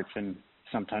moving parts and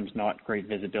sometimes not great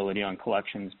visibility on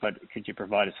collections, but could you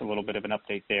provide us a little bit of an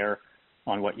update there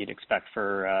on what you'd expect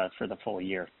for the full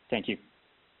year? Thank you.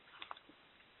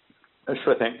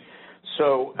 Sure thing.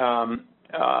 So,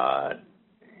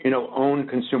 own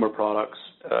consumer products,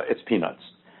 it's peanuts.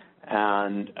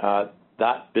 And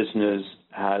that business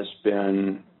has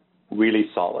been really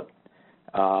solid.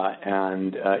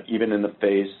 And even in the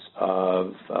face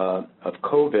of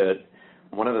COVID,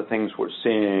 one of the things we're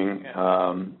seeing,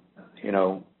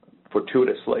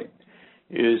 fortuitously,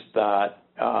 is that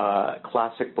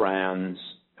classic brands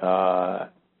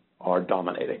are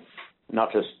dominating.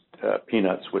 Not just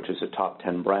Peanuts, which is a top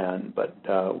 10 brand, but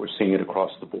we're seeing it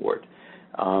across the board.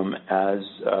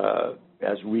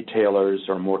 As retailers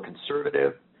are more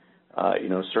conservative,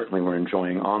 certainly we're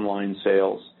enjoying online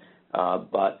sales,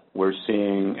 but we're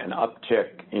seeing an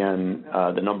uptick in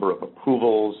the number of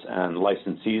approvals and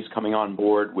licensees coming on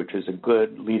board, which is a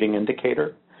good leading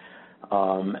indicator.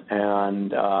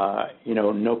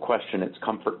 No question, it's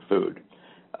comfort food.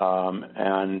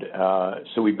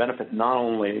 So we benefit not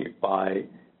only by,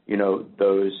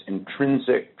 those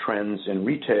intrinsic trends in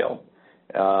retail,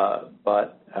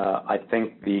 but I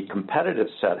think the competitive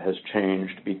set has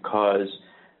changed because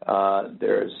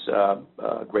there's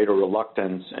greater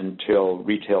reluctance until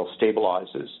retail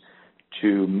stabilizes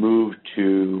to move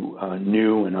to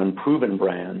new and unproven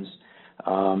brands.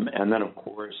 And then, of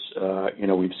course,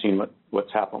 we've seen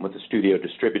what's happened with the studio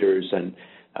distributors and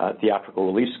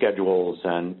theatrical release schedules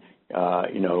and,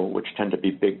 which tend to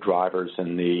be big drivers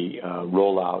in the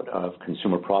rollout of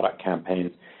consumer product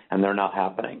campaigns, and they're not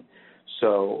happening.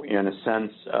 So in a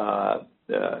sense,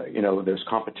 there's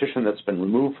competition that's been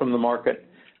removed from the market,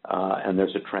 and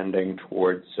there's a trending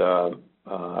towards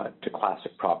to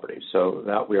classic properties. So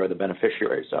that we are the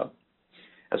beneficiaries of.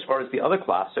 As far as the other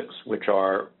classics, which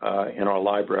are in our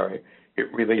library, it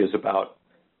really is about,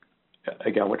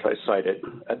 again, which I cited,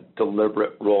 a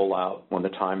deliberate rollout when the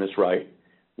time is right,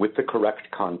 with the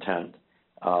correct content,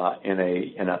 in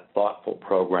a thoughtful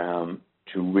program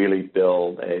to really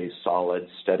build a solid,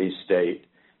 steady state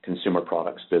consumer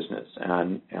products business.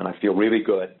 And I feel really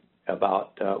good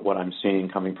about what I'm seeing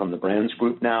coming from the brands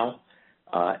group now,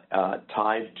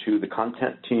 tied to the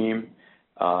content team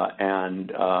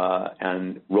and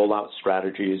rollout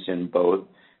strategies in both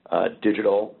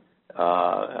digital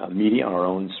media on our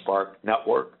own Spark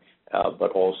network,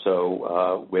 but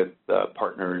also with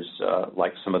partners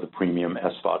like some of the premium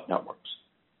SVOD networks.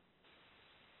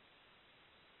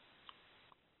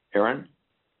 Aaron?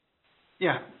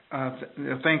 Yeah,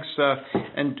 thanks.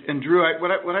 And Drew,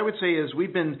 what I would say is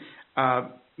we've been,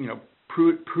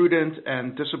 prudent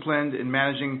and disciplined in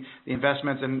managing the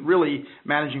investments and really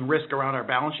managing risk around our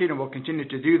balance sheet, and we'll continue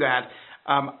to do that.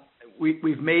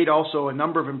 We've made also a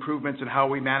number of improvements in how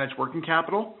we manage working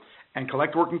capital and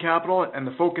collect working capital, and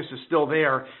the focus is still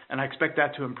there, and I expect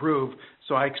that to improve.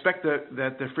 So I expect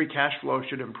that the free cash flow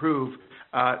should improve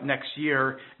next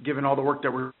year, given all the work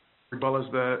that we're, as well as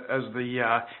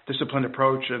the disciplined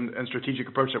approach and strategic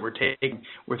approach that we're taking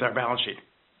with our balance sheet.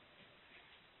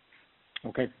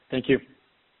 Okay, thank you.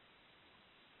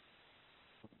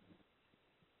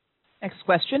 Next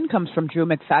question comes from Drew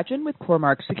McFadgen with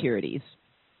Cormark Securities.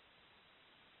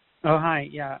 Oh, hi.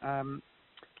 Yeah.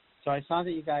 So I saw that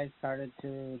you guys started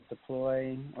to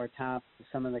deploy or tap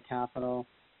some of the capital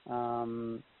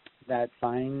that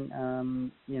Fine,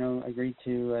 agreed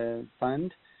to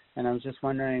fund. And I was just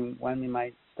wondering when we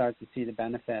might start to see the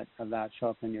benefit of that show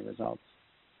up in your results.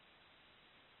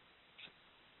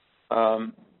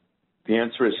 The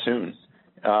answer is soon.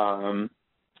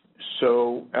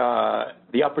 So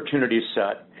the opportunity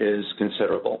set is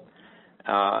considerable.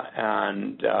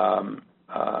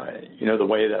 The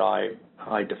way that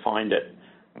I defined it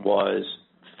was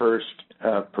first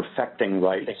perfecting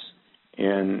rights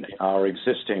in our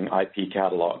existing IP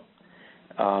catalog.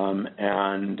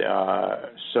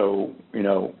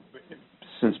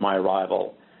 Since my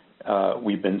arrival,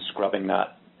 we've been scrubbing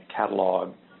that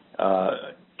catalog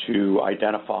to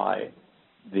identify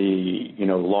the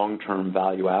long-term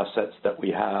value assets that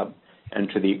we have, and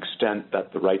to the extent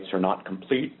that the rights are not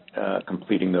complete,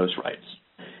 completing those rights.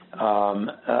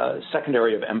 Second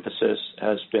area of emphasis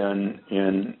has been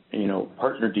in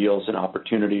partner deals and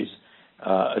opportunities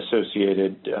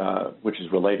associated, which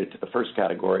is related to the first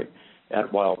category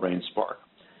at WildBrain Spark.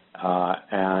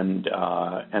 And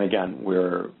again, we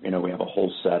have a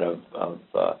whole set of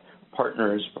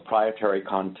partners, proprietary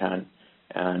content,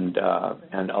 and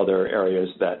other areas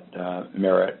that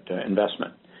merit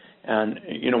investment. And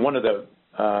one of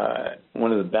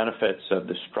the benefits of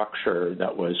the structure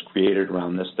that was created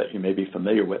around this that you may be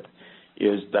familiar with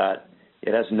is that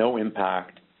it has no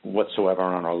impact whatsoever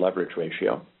on our leverage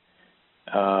ratio.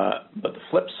 But the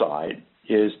flip side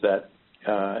is that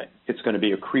it's going to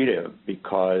be accretive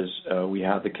because we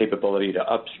have the capability to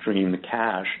upstream the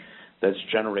cash that's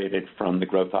generated from the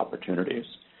growth opportunities.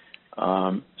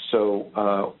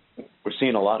 So we're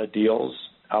seeing a lot of deals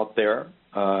out there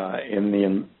in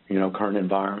the current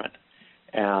environment,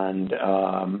 and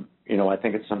I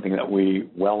think it's something that we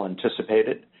well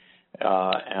anticipated,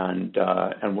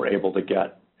 and we're able to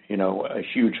get a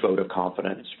huge vote of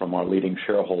confidence from our leading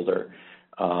shareholder,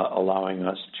 allowing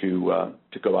us to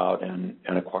go out and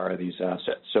acquire these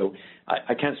assets. So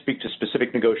I can't speak to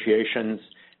specific negotiations.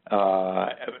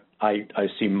 I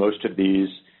see most of these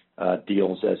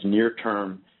deals as near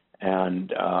term,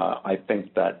 and I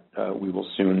think that we will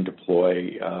soon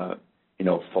deploy,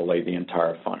 fully the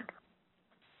entire fund.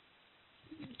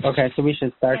 Okay, so we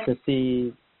should start to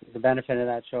see the benefit of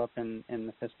that show up in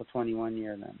the fiscal 21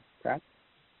 year then, correct?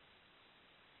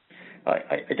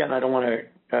 Again, I don't want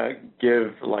to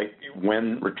give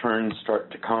when returns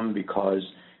start to come because,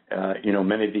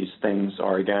 many of these things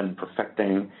are, again,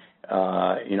 perfecting,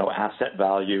 asset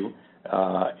value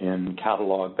in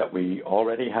catalog that we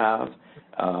already have.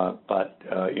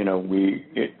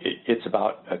 It's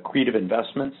about accretive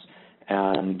investments,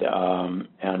 and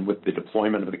with the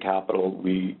deployment of the capital,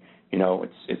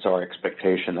 it's our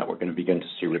expectation that we're going to begin to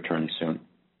see returns soon.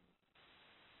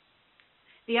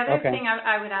 The other thing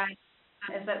I would add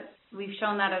is that we've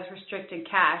shown that as restricted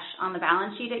cash on the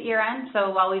balance sheet at year end. So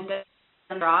while we've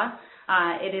done draw,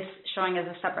 it is showing as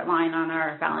a separate line on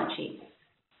our balance sheet.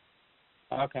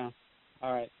 Okay.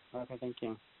 All right. Okay, thank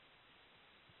you.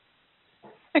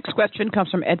 Next question comes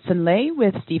from Edson Lay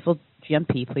with Stifel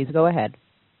GMP. Please go ahead.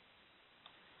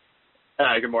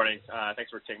 Hi, good morning.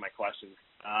 Thanks for taking my questions.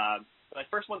 My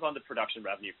first one's on the production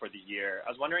revenue for the year. I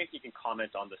was wondering if you can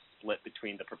comment on the split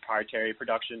between the proprietary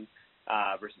production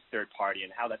versus third party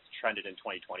and how that's trended in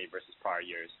 2020 versus prior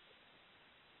years.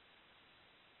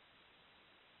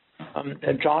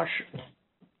 Josh?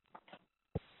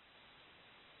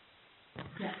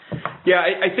 Yeah,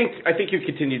 I think you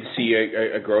continue to see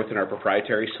a growth in our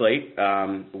proprietary slate,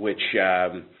 which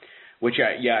I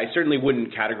certainly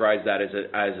wouldn't categorize that as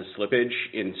a slippage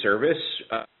in service.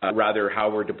 Rather, how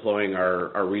we're deploying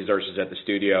our resources at the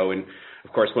studio, and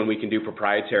of course, when we can do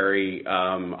proprietary,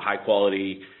 high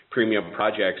quality, premium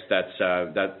projects, that's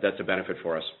a benefit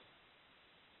for us.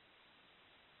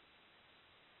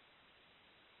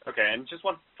 Okay, and just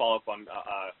one follow-up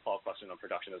question on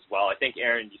production as well. I think,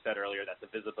 Aaron, you said earlier that the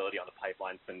visibility on the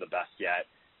pipeline's been the best yet.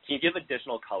 Can you give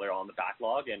additional color on the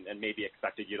backlog and maybe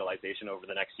expected utilization over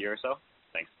the next year or so?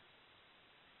 Thanks.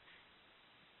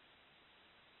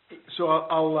 So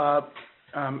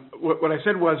what I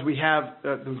said was we have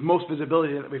the most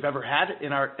visibility that we've ever had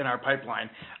in our pipeline.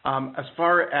 As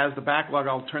far as the backlog,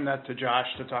 I'll turn that to Josh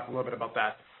to talk a little bit about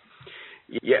that.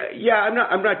 Yeah.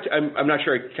 I'm not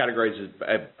sure I categorize it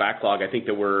as a backlog. I think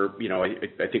that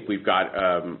I think we've got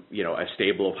a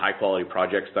stable of high quality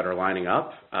projects that are lining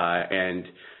up, and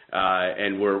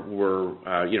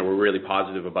we're really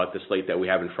positive about the slate that we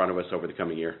have in front of us over the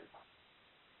coming year.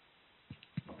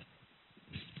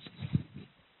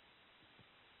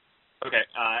 Okay.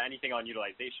 Anything on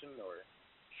utilization or?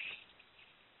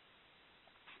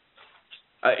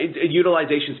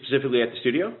 Utilization specifically at the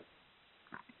studio?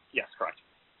 Yes, correct.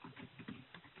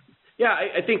 Yeah,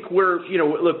 I think we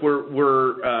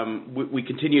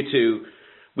continue to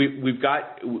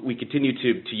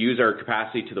use our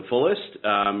capacity to the fullest.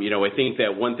 I think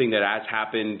that one thing that has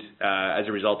happened as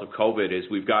a result of COVID is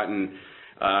we've gotten,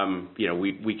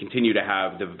 we continue to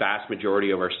have the vast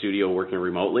majority of our studio working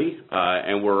remotely,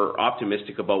 and we're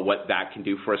optimistic about what that can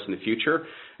do for us in the future.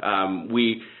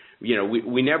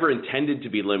 We never intended to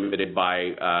be limited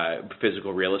by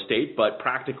physical real estate, but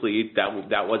practically that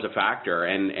was a factor,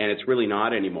 and it's really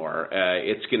not anymore.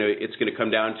 It's gonna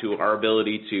come down to our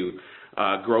ability to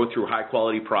grow through high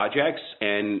quality projects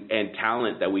and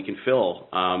talent that we can fill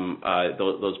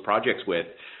those projects with.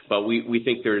 But we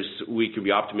think we can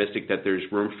be optimistic that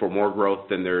there's room for more growth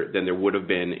than there would have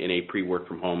been in a pre-work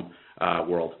from home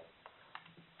world.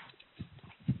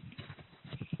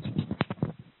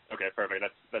 Okay, perfect.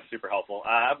 That's super helpful.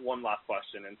 I have one last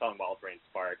question, and it's on WildBrain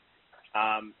Spark.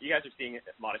 You guys are seeing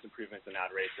modest improvements in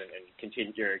ad rates and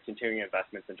you're continuing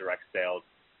investments in direct sales.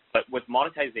 But with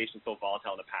monetization so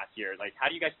volatile in the past year, how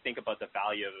do you guys think about the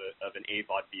value of an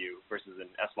AVOD view versus an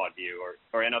SVOD view?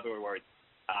 Or in other words,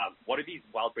 what are these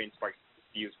WildBrain Spark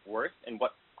views worth, and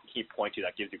what can you point to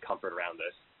that gives you comfort around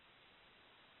this?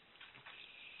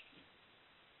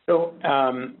 So,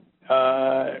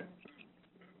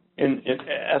 in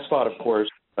SVOD, of course,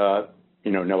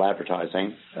 no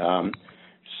advertising.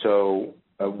 So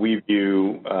we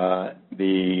view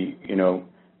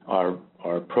our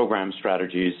program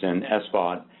strategies in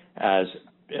SVOD as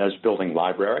building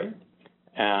library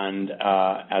and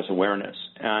as awareness.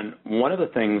 And one of the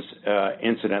things,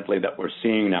 incidentally, that we're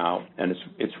seeing now, and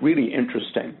it's really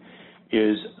interesting,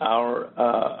 is our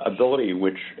ability,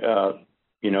 which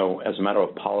as a matter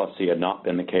of policy had not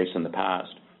been the case in the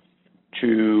past,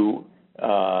 to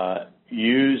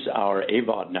use our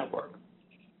AVOD network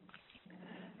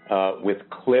with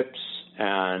clips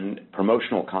and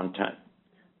promotional content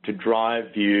to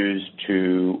drive views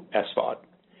to SVOD.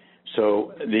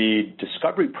 So the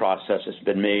discovery process has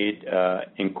been made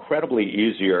incredibly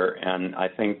easier, and I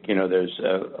think there's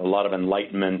a lot of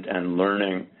enlightenment and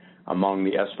learning among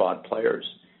the SVOD players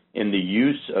in the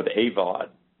use of AVOD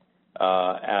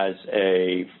as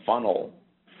a funnel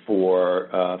for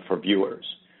viewers.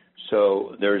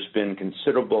 So there's been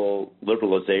considerable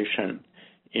liberalization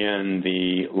in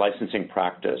the licensing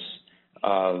practice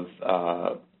of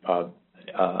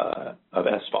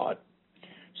SVOD.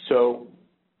 So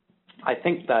I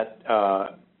think that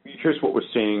here's what we're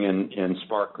seeing in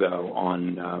Spark, though,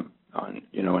 on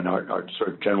in our sort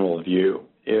of general view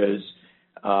is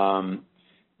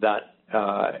that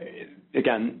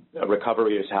again, a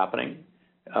recovery is happening.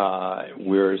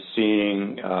 We're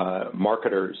seeing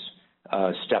marketers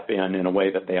step in a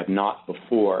way that they have not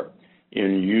before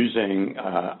in using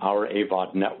our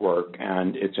AVOD network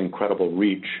and its incredible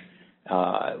reach,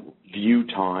 view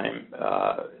time,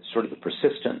 sort of the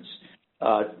persistence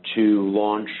to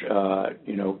launch,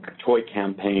 toy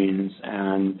campaigns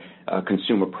and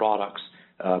consumer products,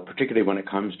 particularly when it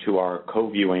comes to our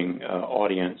co-viewing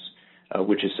audience,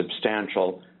 which is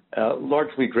substantial,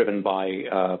 largely driven by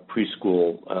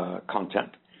preschool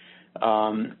content.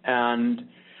 And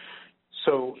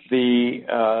so the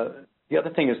other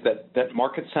thing is that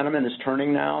market sentiment is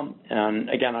turning now, and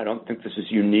again, I don't think this is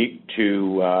unique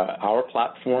to our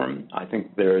platform. I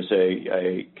think there's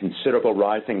a considerable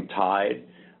rising tide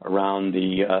around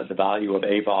the value of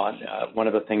AVOD. One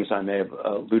of the things I may have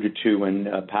alluded to in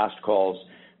past calls,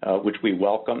 which we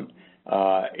welcome,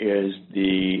 is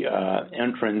the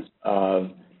entrance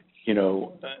of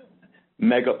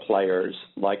mega players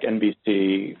like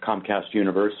NBC, Comcast,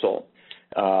 Universal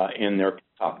in their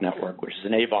Peacock network, which is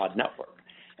an AVOD network.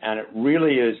 And it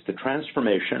really is the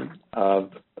transformation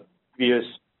of previous,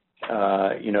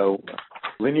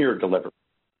 linear delivery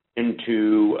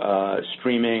into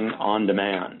streaming on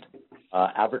demand,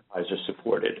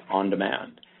 advertiser-supported on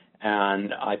demand.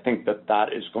 And I think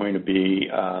that is going to be,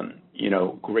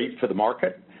 great for the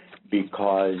market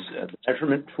because the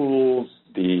measurement tools,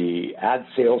 the ad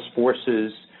sales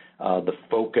forces, the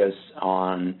focus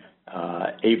on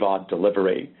AVOD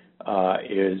delivery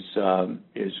is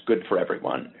good for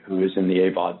everyone who is in the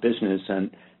AVOD business. And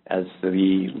as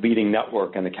the leading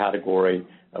network in the category,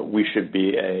 we should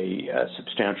be a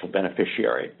substantial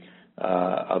beneficiary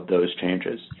of those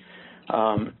changes.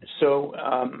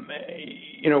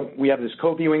 We have this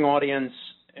co-viewing audience.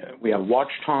 We have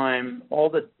watch time. All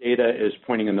the data is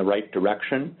pointing in the right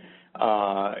direction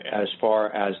as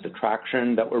far as the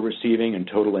traction that we're receiving and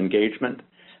total engagement.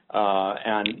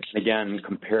 And again,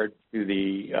 compared to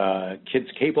the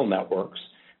kids' cable networks,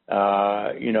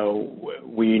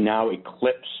 we now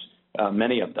eclipse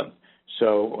many of them.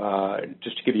 So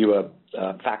just to give you a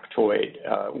factoid,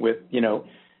 with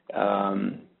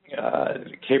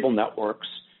cable networks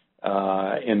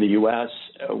in the U.S.,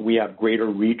 we have greater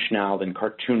reach now than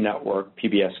Cartoon Network,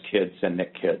 PBS Kids, and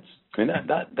Nick Kids. I mean,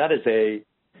 that is a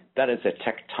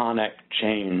tectonic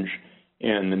change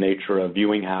in the nature of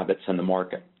viewing habits in the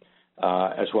market,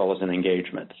 as well as an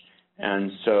engagement.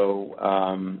 And so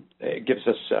it gives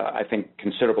us, I think,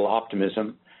 considerable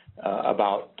optimism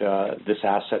about this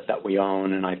asset that we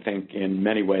own, and I think in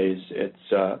many ways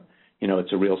it's a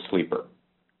real sleeper.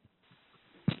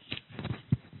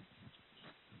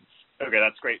 Okay,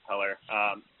 that's great color.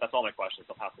 That's all my questions.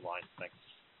 I'll pass the line. Thanks.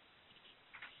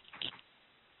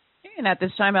 And at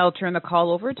this time, I'll turn the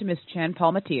call over to Ms. Chan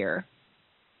Palmateer.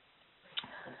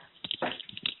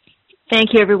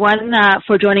 Thank you, everyone,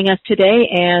 for joining us today,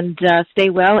 and stay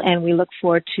well, and we look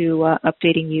forward to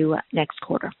updating you next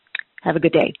quarter. Have a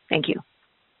good day. Thank you.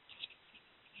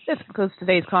 This concludes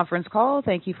today's conference call.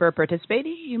 Thank you for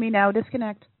participating. You may now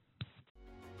disconnect.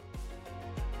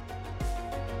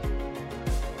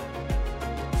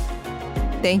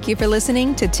 Thank you for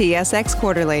listening to TSX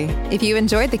Quarterly. If you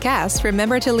enjoyed the cast,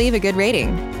 remember to leave a good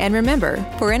rating. And remember,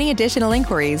 for any additional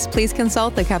inquiries, please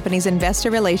consult the company's investor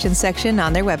relations section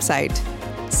on their website.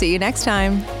 See you next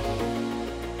time.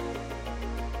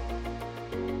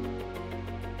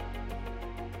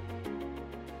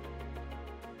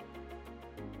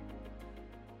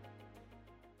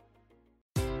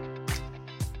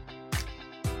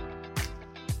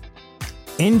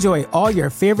 Enjoy all your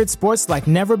favorite sports like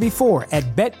never before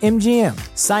at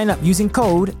BetMGM. Sign up using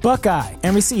code Buckeye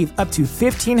and receive up to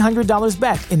 $1,500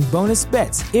 back in bonus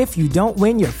bets if you don't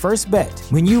win your first bet.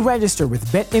 When you register with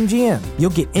BetMGM, you'll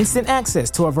get instant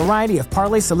access to a variety of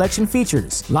parlay selection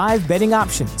features, live betting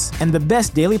options, and the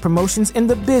best daily promotions in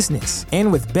the business.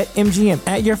 And with BetMGM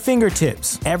at your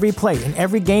fingertips, every play and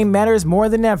every game matters more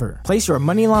than ever. Place your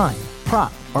money line,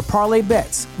 prop, or parlay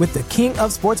bets with the king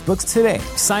of sportsbooks today.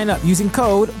 Sign up using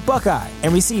code Buckeye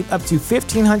and receive up to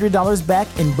 $1,500 back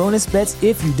in bonus bets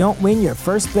if you don't win your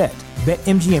first bet.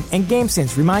 BetMGM and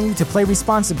GameSense remind you to play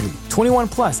responsibly. 21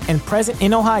 plus and present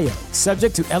in Ohio,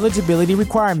 subject to eligibility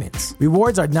requirements.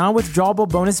 Rewards are non-withdrawable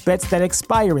bonus bets that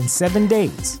expire in 7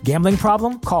 days. Gambling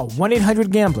problem? Call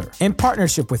 1-800-GAMBLER in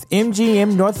partnership with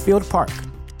MGM Northfield Park.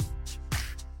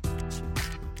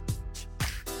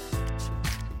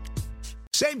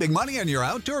 Save big money on your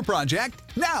outdoor project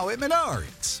now at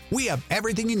Menards. We have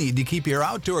everything you need to keep your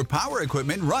outdoor power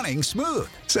equipment running smooth,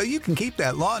 so you can keep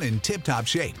that lawn in tip-top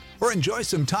shape or enjoy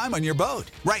some time on your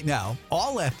boat. Right now,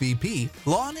 all FVP,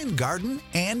 lawn and garden,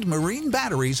 and marine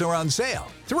batteries are on sale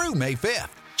through May 5th.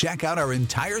 Check out our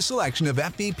entire selection of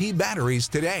FVP batteries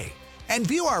today and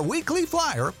view our weekly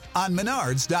flyer on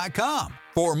Menards.com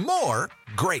for more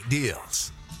great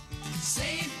deals.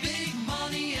 Save